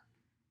get up.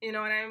 You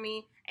know what I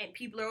mean? And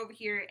people are over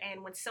here,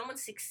 and when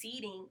someone's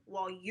succeeding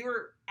while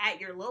you're at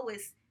your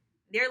lowest,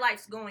 their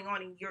life's going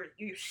on and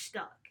you're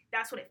stuck.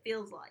 That's what it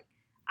feels like.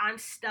 I'm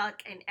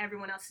stuck and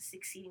everyone else is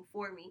succeeding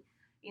for me,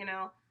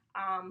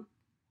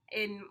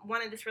 In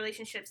one of these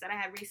relationships that I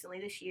had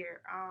recently this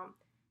year,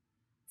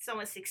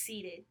 someone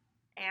succeeded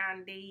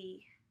and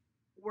they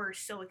were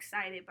so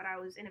excited, but I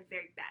was in a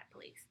very bad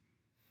place.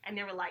 and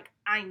they were like,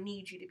 I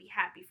need you to be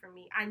happy for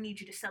me. I need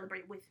you to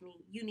celebrate with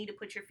me. You need to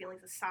put your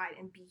feelings aside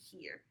and be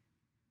here.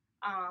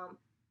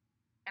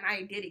 And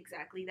I did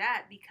exactly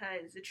that,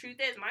 because the truth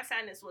is my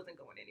sadness wasn't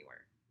going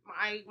anywhere.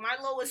 My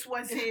lowest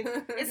wasn't.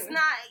 It's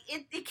not.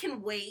 It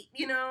can wait.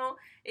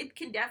 It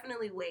can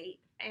definitely wait.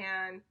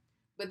 And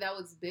but that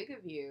was big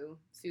of you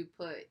to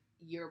put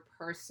your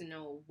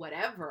personal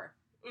whatever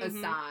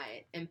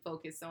aside and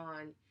focus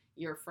on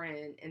your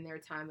friend in their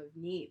time of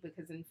need,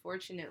 because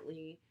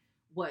unfortunately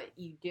what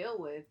you deal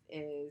with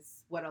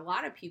is what a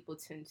lot of people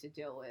tend to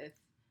deal with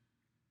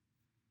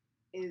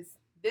is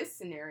this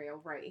scenario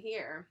right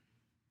here.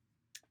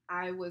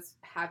 I was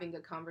having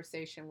a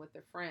conversation with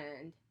a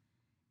friend,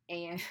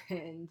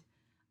 and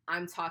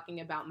I'm talking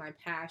about my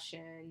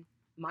passion,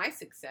 my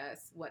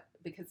success,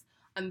 because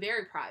I'm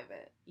very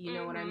private. You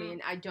know what I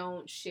mean? I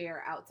don't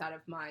share outside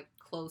of my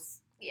close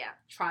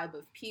tribe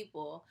of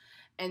people.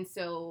 And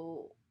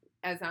so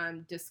as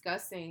I'm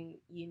discussing,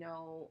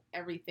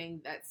 everything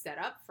that's set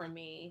up for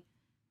me,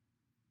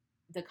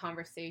 the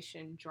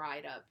conversation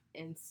dried up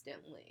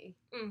instantly.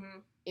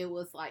 It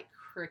was like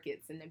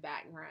crickets in the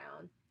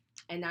background.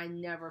 And I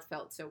never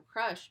felt so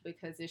crushed,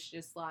 because it's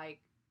just like,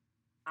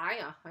 I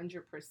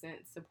 100%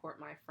 support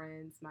my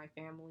friends, my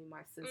family,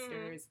 my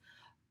sisters,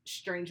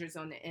 strangers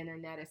on the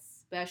internet,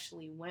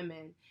 especially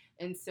women.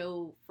 And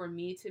so for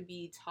me to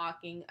be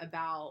talking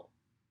about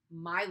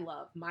my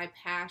love, my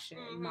passion,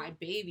 my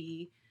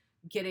baby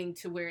getting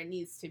to where it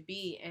needs to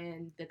be,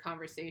 and the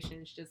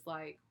conversation is just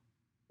like,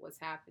 what's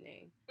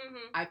happening?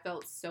 I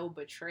felt so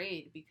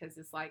betrayed, because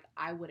it's like,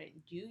 I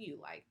wouldn't do you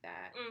like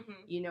that.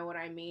 You know what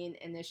I mean?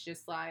 And it's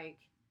just like,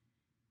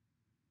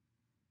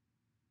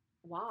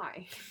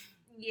 why?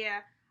 Yeah.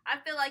 I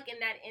feel like in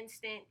that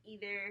instant,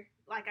 either,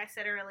 like I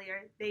said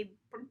earlier, they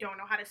don't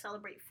know how to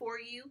celebrate for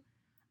you.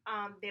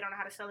 They don't know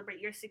how to celebrate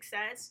your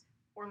success,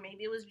 or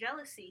maybe it was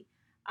jealousy.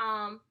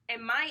 And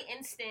my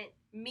instant,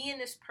 me and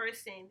this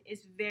person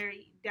is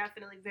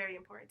definitely very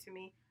important to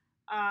me.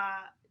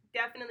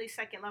 Definitely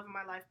second love of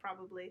my life,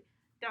 probably.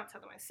 Don't tell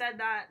them I said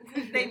that.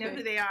 They know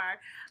who they are.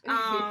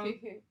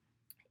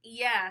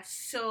 Yeah,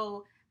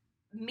 so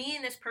me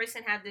and this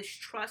person have this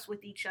trust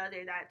with each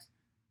other that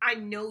I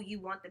know you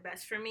want the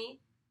best for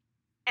me,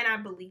 and I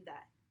believe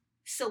that.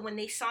 So when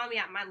they saw me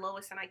at my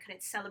lowest and I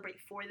couldn't celebrate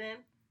for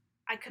them,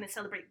 I couldn't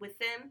celebrate with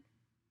them,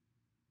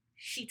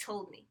 she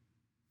told me,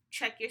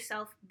 check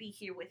yourself, be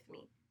here with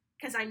me.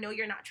 Because I know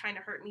you're not trying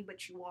to hurt me,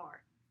 but you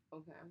are.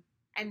 Okay.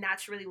 And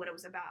that's really what it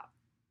was about.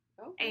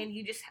 Okay. And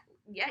you just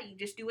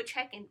do a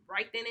check-in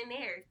right then and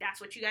there. If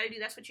that's what you got to do,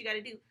 that's what you got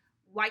to do.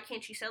 Why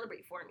can't you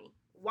celebrate for me?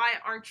 Why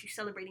aren't you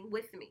celebrating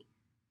with me?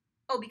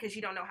 Oh, because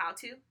you don't know how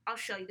to? I'll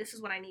show you. This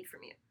is what I need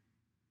from you.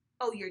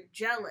 Oh, you're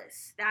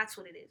jealous. That's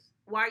what it is.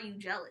 Why are you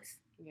jealous?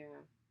 Yeah.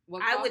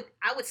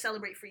 I would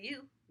celebrate for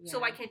you. Yeah. So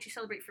why can't you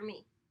celebrate for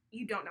me?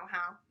 You don't know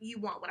how. You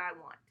want what I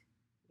want.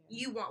 Yeah.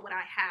 You want what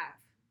I have.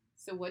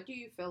 So what do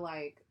you feel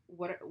like,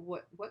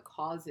 what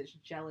causes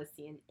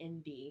jealousy and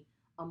envy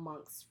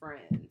amongst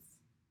friends?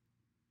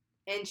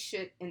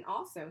 And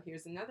also,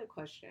 here's another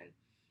question.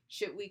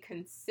 Should we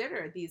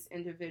consider these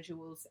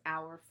individuals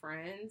our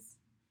friends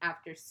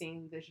after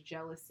seeing this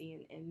jealousy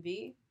and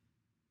envy?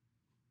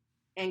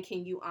 And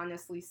can you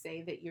honestly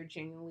say that you're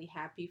genuinely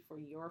happy for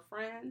your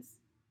friends?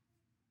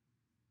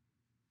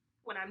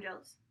 When I'm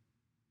jealous?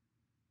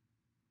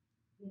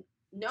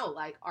 No,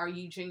 like, are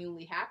you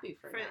genuinely happy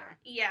for them?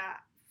 Yeah,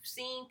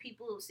 seeing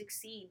people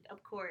succeed,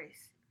 of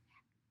course.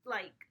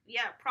 Like,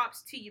 yeah,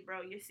 props to you,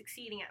 bro. You're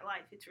succeeding at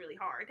life. It's really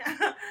hard.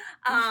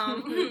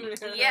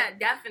 Yeah,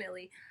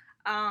 definitely.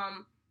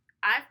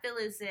 I feel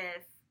as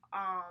if,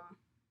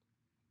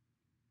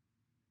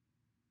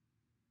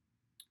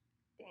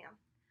 damn.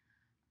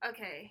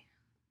 Okay,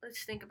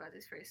 let's think about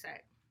this for a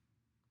sec.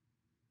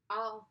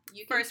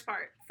 First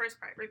part.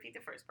 Repeat the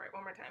first part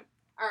one more time.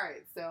 All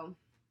right, so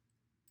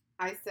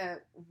I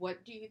said,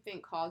 what do you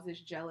think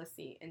causes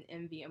jealousy and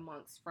envy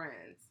amongst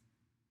friends?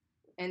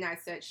 And I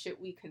said, should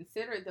we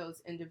consider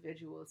those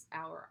individuals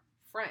our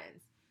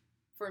friends?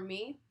 For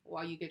me,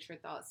 while you get your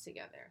thoughts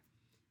together,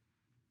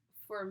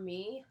 for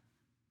me,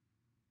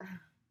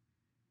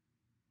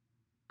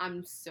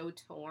 I'm so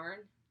torn,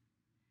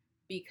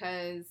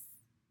 because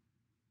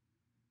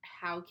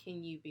how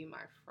can you be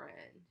my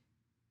friend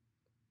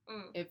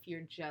if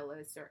you're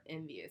jealous or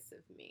envious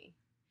of me?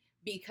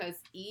 Because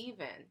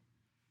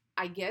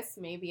I guess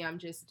maybe I'm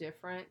just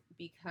different,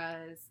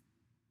 because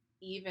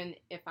even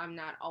if I'm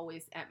not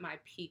always at my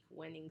peak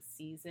winning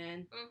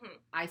season,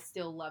 I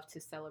still love to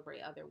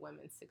celebrate other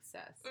women's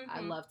success.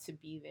 I love to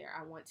be there.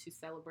 I want to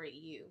celebrate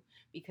you,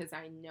 because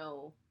I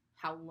know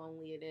how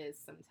lonely it is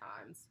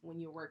sometimes when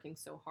you're working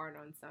so hard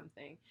on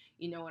something.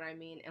 You know what I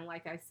mean? And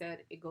like I said,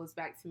 it goes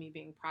back to me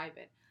being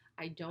private.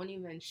 I don't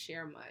even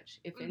share much.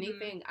 If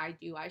anything I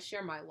do, I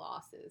share my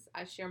losses.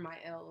 I share my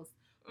L's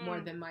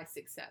more than my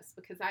success,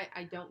 because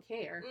I don't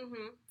care.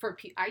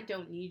 I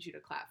don't need you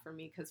to clap for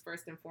me, because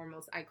first and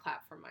foremost, I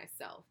clap for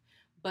myself.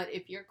 But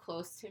if you're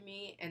close to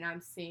me and I'm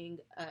seeing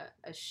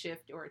a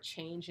shift or a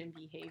change in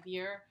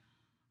behavior,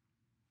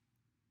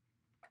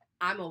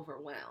 I'm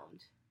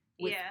overwhelmed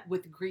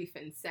with grief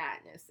and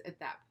sadness at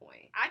that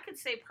point. I could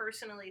say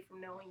personally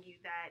from knowing you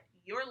that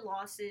your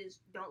losses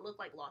don't look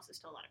like losses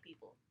to a lot of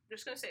people. I'm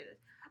just going to say this.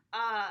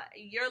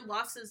 Your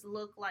losses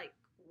look like,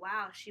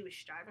 wow, she was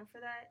striving for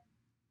that?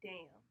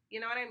 Damn. You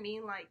know what I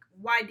mean? Like,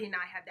 why didn't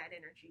I have that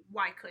energy?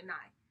 Why couldn't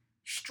I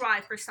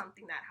strive for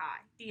something that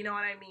high? Do you know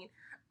what I mean?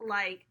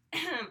 Like,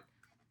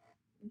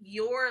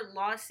 your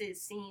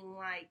losses seem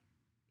like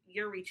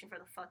you're reaching for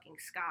the fucking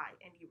sky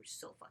and you were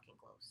so fucking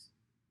close.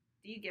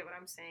 Do you get what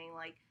I'm saying?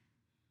 Like,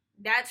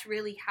 that's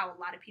really how a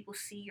lot of people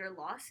see your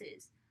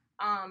losses.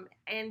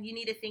 And you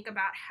need to think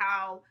about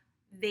how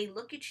they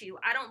look at you.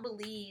 I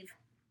believe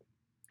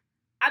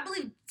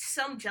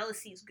some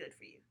jealousy is good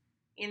for you.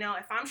 You know,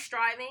 if I'm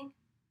striving,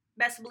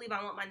 best believe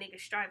I want my nigga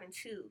striving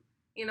too.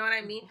 You know what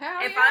I mean? Hell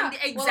if yeah. I'm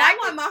exactly, well, I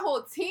want my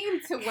whole team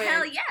to win.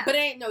 Hell yeah. But it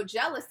ain't no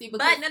jealousy. But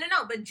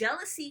no. But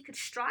jealousy could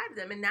strive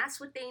them, and that's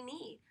what they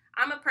need.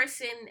 I'm a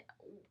person,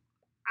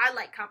 I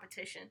like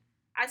competition.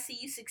 I see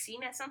you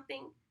succeeding at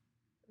something,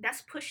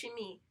 that's pushing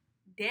me.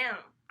 Damn,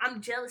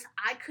 I'm jealous.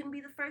 I couldn't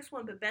be the first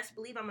one, but best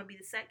believe I'm gonna be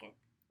the second.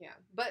 Yeah,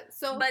 but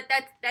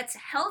that's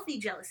healthy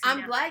jealousy.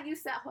 I'm glad you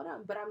said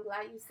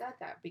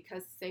that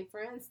because, say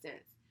for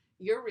instance,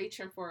 you're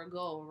reaching for a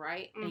goal,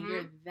 right? Mm-hmm. And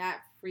you're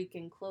that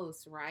freaking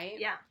close, right?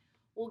 Yeah.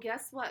 Well,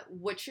 guess what?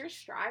 What you're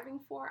striving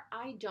for,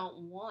 I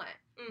don't want.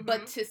 Mm-hmm.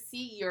 But to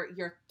see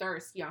your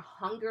thirst, your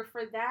hunger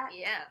for that,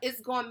 is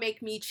going to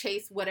make me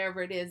chase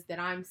whatever it is that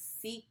I'm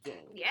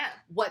seeking. Yeah.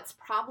 What's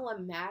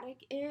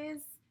problematic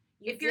is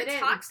if you're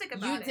toxic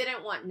about it. You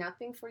didn't want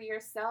nothing for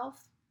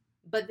yourself,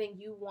 but then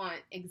you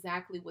want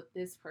exactly what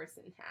this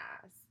person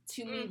has.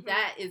 To me,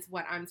 that is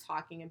what I'm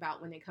talking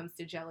about when it comes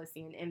to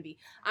jealousy and envy.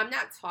 I'm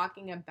not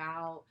talking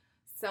about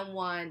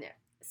someone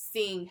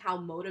seeing how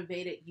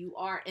motivated you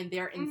are and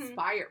they're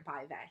inspired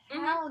by that.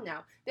 Hell no.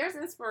 There's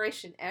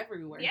inspiration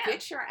everywhere. Yeah.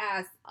 Get your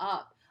ass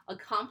up.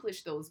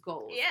 Accomplish those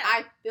goals. Yeah.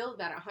 I feel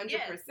that 100%.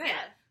 Yeah.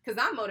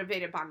 Because I'm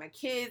motivated by my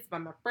kids, by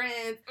my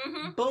friends.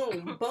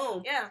 Boom,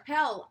 boom. Yeah.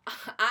 Hell,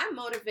 I'm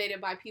motivated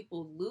by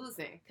people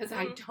losing because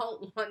I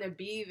don't want to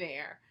be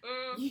there.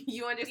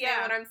 You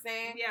understand what I'm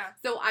saying? Yeah.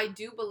 So I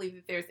do believe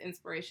that there's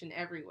inspiration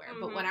everywhere.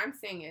 But what I'm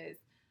saying is,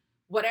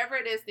 whatever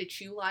it is that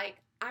you like,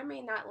 I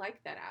may not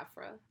like that,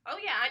 Afra. Oh,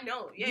 yeah, I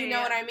know. Yeah, you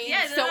know what I mean?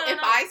 Yeah, so if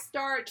I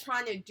start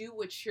trying to do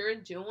what you're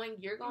doing,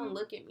 you're going to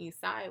look at me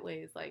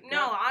sideways like,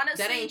 no,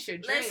 honestly, that ain't your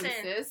dream,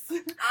 sis.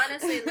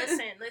 Honestly,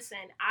 listen.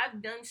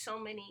 I've done so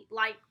many,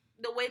 like,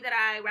 the way that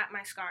I wrap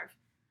my scarf.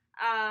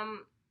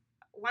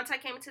 Once I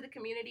came into the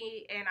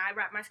community and I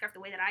wrapped my scarf the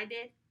way that I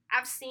did,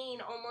 I've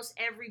seen almost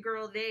every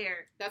girl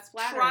there That's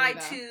flattering, try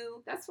though.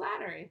 to... That's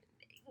flattering.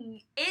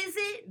 Is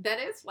it? That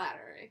is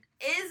flattering.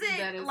 Is it?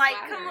 That is like,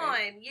 flattering. Come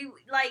on. You,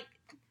 like...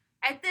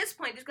 At this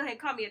point, just go ahead and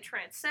call me a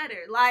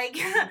trendsetter. Like,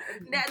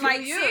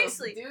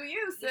 seriously. Do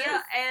you, sis? Yeah,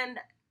 and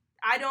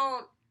I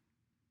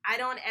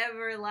don't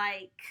ever,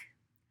 like,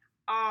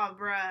 oh,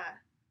 bruh.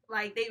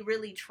 Like, they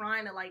really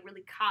trying to, like,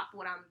 really cop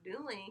what I'm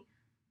doing.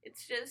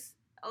 It's just,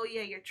 oh,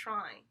 yeah, you're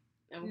trying.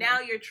 Okay. Now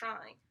you're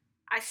trying.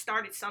 I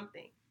started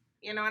something.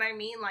 You know what I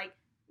mean? Like,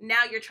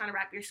 now you're trying to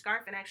wrap your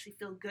scarf and actually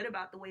feel good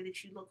about the way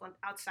that you look on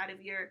outside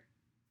of your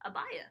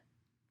abaya.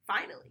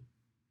 Finally.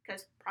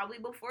 Because probably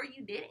before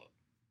you didn't.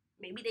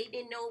 Maybe they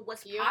didn't know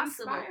what's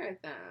possible. You inspired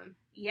them.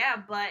 Yeah,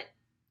 but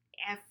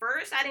at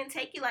first I didn't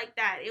take you like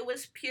that. It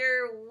was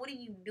pure, what are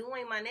you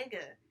doing, my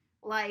nigga?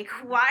 Like,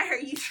 why are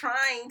you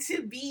trying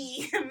to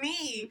be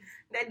me?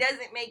 That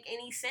doesn't make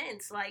any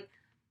sense. Like,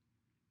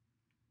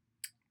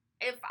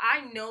 if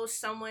I know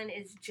someone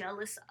is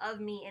jealous of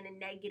me in a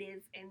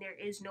negative and there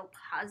is no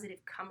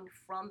positive coming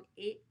from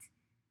it,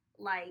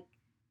 like,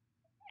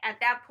 at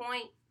that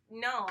point,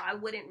 no, I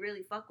wouldn't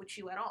really fuck with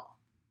you at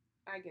all.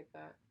 I get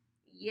that.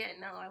 Yeah,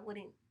 no, I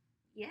wouldn't.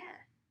 Yeah.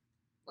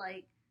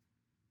 Like,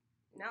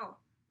 no.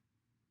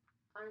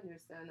 I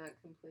understand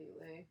that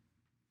completely.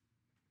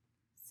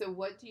 So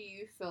what do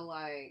you feel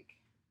like...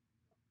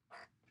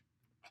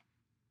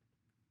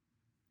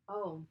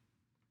 Oh,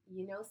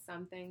 you know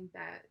something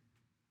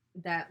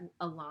that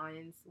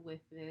aligns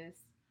with this?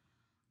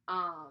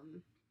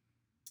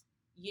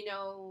 You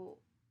know,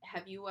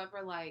 have you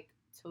ever, like,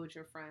 told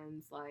your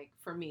friends, like,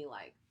 for me,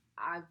 like,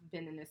 I've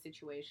been in a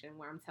situation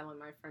where I'm telling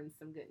my friends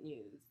some good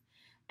news.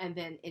 And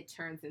then it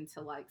turns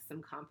into, like,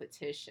 some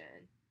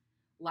competition.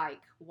 Like,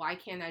 why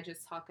can't I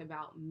just talk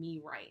about me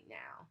right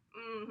now?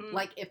 Mm-hmm.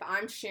 Like, if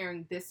I'm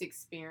sharing this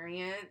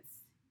experience,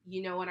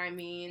 you know what I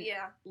mean?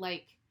 Yeah.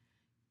 Like,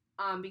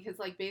 because,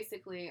 like,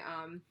 basically,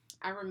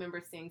 I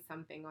remember seeing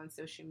something on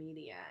social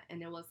media.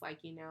 And it was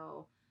like, you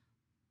know,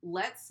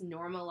 let's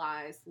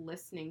normalize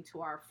listening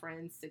to our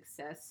friends'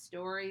 success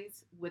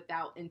stories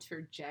without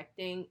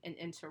interjecting and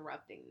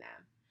interrupting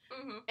them.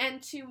 Mm-hmm.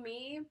 And to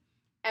me...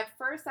 At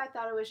first, I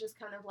thought it was just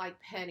kind of, like,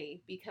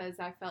 petty because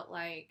I felt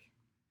like,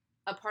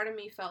 a part of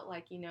me felt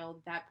like, you know,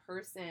 that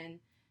person,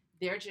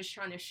 they're just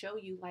trying to show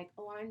you, like,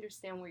 oh, I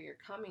understand where you're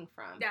coming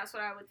from. That's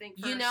what I would think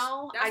first. You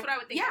know? That's what I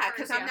would think yeah, first.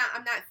 Yeah, because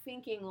I'm not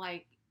thinking,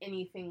 like,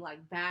 anything,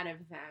 like, bad of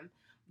them.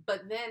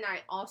 But then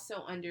I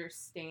also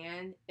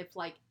understand if,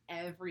 like,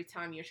 every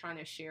time you're trying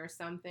to share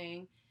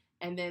something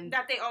and then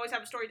that they always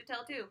have a story to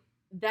tell too.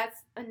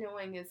 that's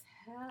annoying as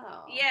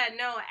hell. Yeah,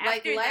 no, Like,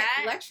 after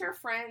that, let your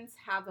friends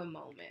have a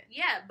moment.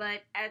 yeah,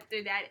 but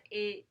after that,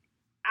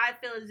 I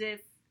feel as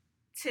if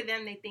to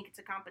them they think it's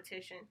a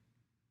competition,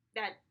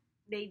 that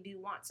they do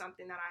want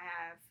something that I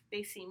have.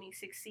 They see me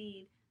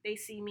succeed. They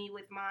see me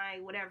with my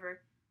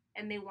whatever,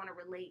 and they want to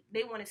relate.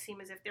 They want to seem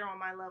as if they're on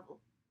my level,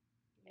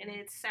 and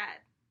it's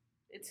sad.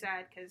 It's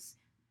sad because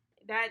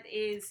that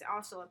is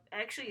also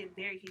actually a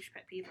very huge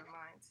pet peeve of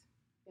mine.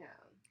 Yeah.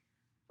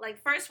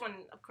 Like, first one,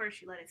 of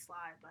course, you let it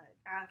slide, but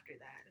after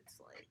that, it's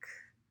like,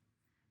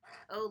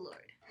 oh,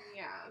 Lord.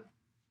 Yeah.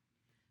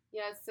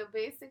 Yeah, so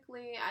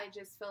basically, I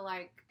just feel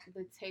like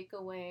the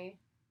takeaway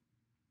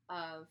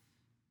of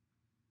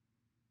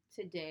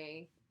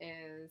today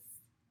is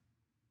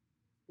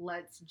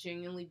let's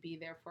genuinely be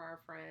there for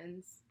our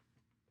friends.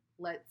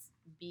 Let's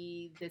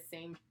be the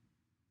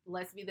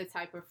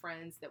type of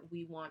friends that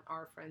we want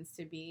our friends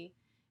to be.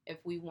 If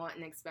we want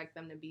and expect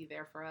them to be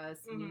there for us,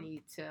 we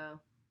need to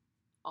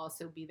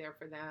also be there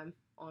for them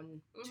on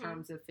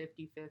terms of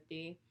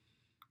 50-50.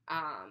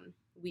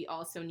 We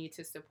also need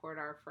to support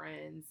our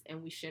friends,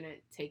 and we shouldn't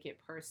take it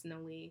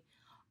personally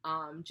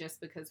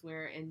just because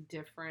we're in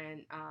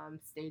different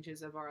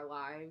stages of our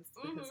lives,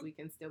 because we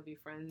can still be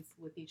friends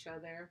with each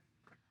other.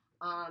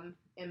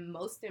 And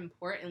most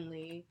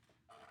importantly,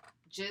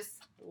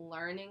 just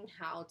learning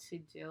how to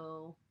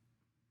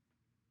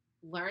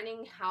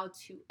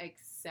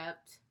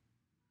accept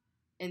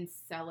and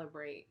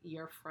celebrate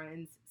your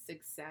friend's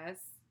success,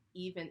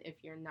 even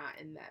if you're not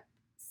in that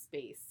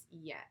space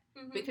yet.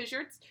 Because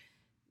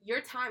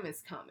your time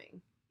is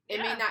coming. It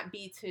may not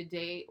be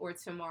today or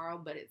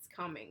tomorrow, but it's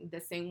coming.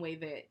 The same way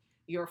that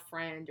your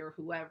friend or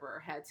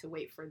whoever had to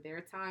wait for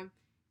their time,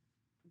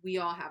 we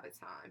all have a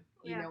time.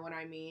 You know what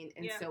I mean?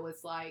 And so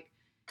it's like,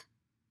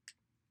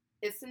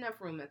 it's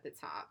enough room at the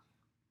top.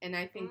 And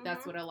I think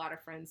that's what a lot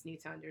of friends need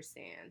to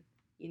understand.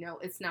 You know,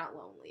 it's not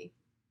lonely.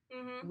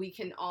 We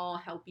can all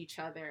help each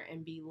other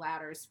and be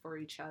ladders for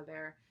each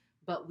other,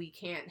 but we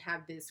can't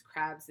have this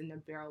crabs in the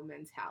barrel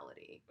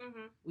mentality.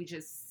 We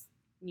just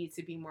need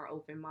to be more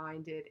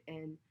open-minded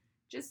and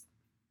just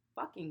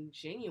fucking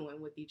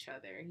genuine with each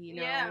other. You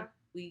know,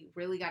 we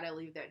really got to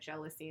leave that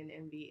jealousy and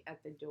envy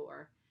at the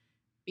door.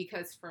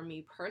 Because for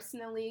me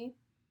personally,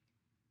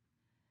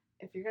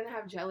 if you're going to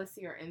have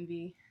jealousy or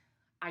envy,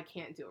 I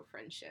can't do a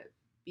friendship,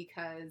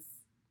 because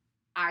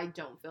I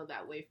don't feel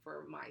that way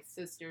for my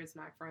sisters,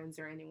 my friends,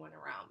 or anyone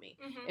around me.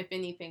 If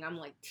anything, I'm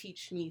like,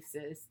 teach me,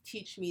 sis.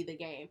 Teach me the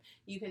game.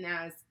 You can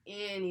ask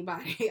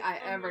anybody I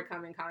ever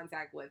come in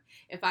contact with.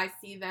 If I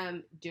see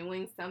them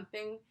doing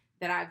something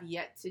that I've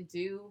yet to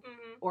do,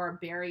 or a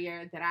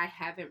barrier that I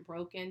haven't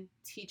broken,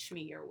 teach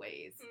me your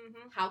ways.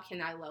 How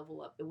can I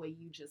level up the way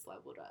you just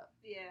leveled up?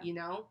 You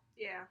know?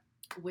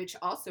 Which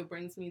also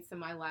brings me to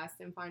my last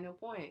and final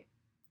point.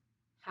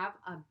 Have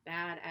a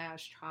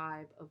badass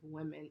tribe of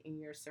women in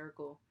your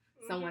circle.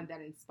 Someone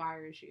that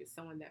inspires you,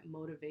 someone that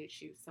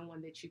motivates you,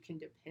 someone that you can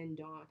depend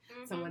on,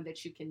 someone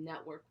that you can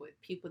network with,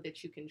 people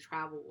that you can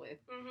travel with.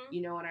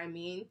 You know what I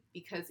mean?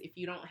 Because if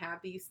you don't have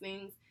these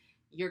things,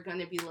 you're going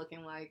to be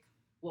looking like,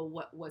 well,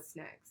 what's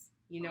next?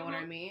 You know what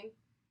I mean?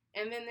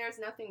 And then there's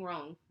nothing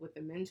wrong with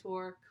a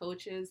mentor,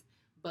 coaches,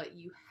 but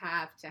you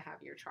have to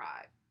have your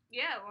tribe.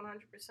 Yeah, 100%.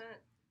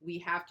 We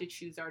have to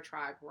choose our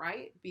tribe,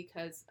 right?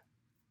 Because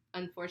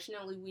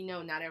unfortunately, we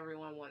know not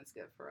everyone wants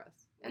good for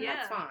us. And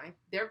that's fine.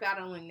 They're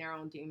battling their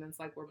own demons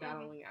like we're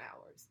battling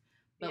ours.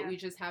 But we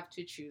just have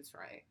to choose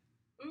right.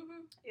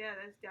 Yeah,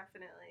 that's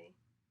definitely...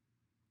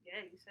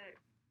 Yeah, you said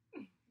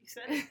it. You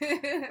said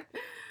it.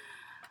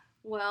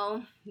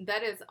 Well,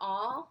 that is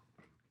all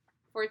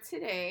for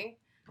today.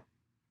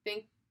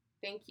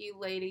 Thank you,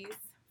 ladies,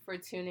 for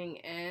tuning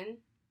in.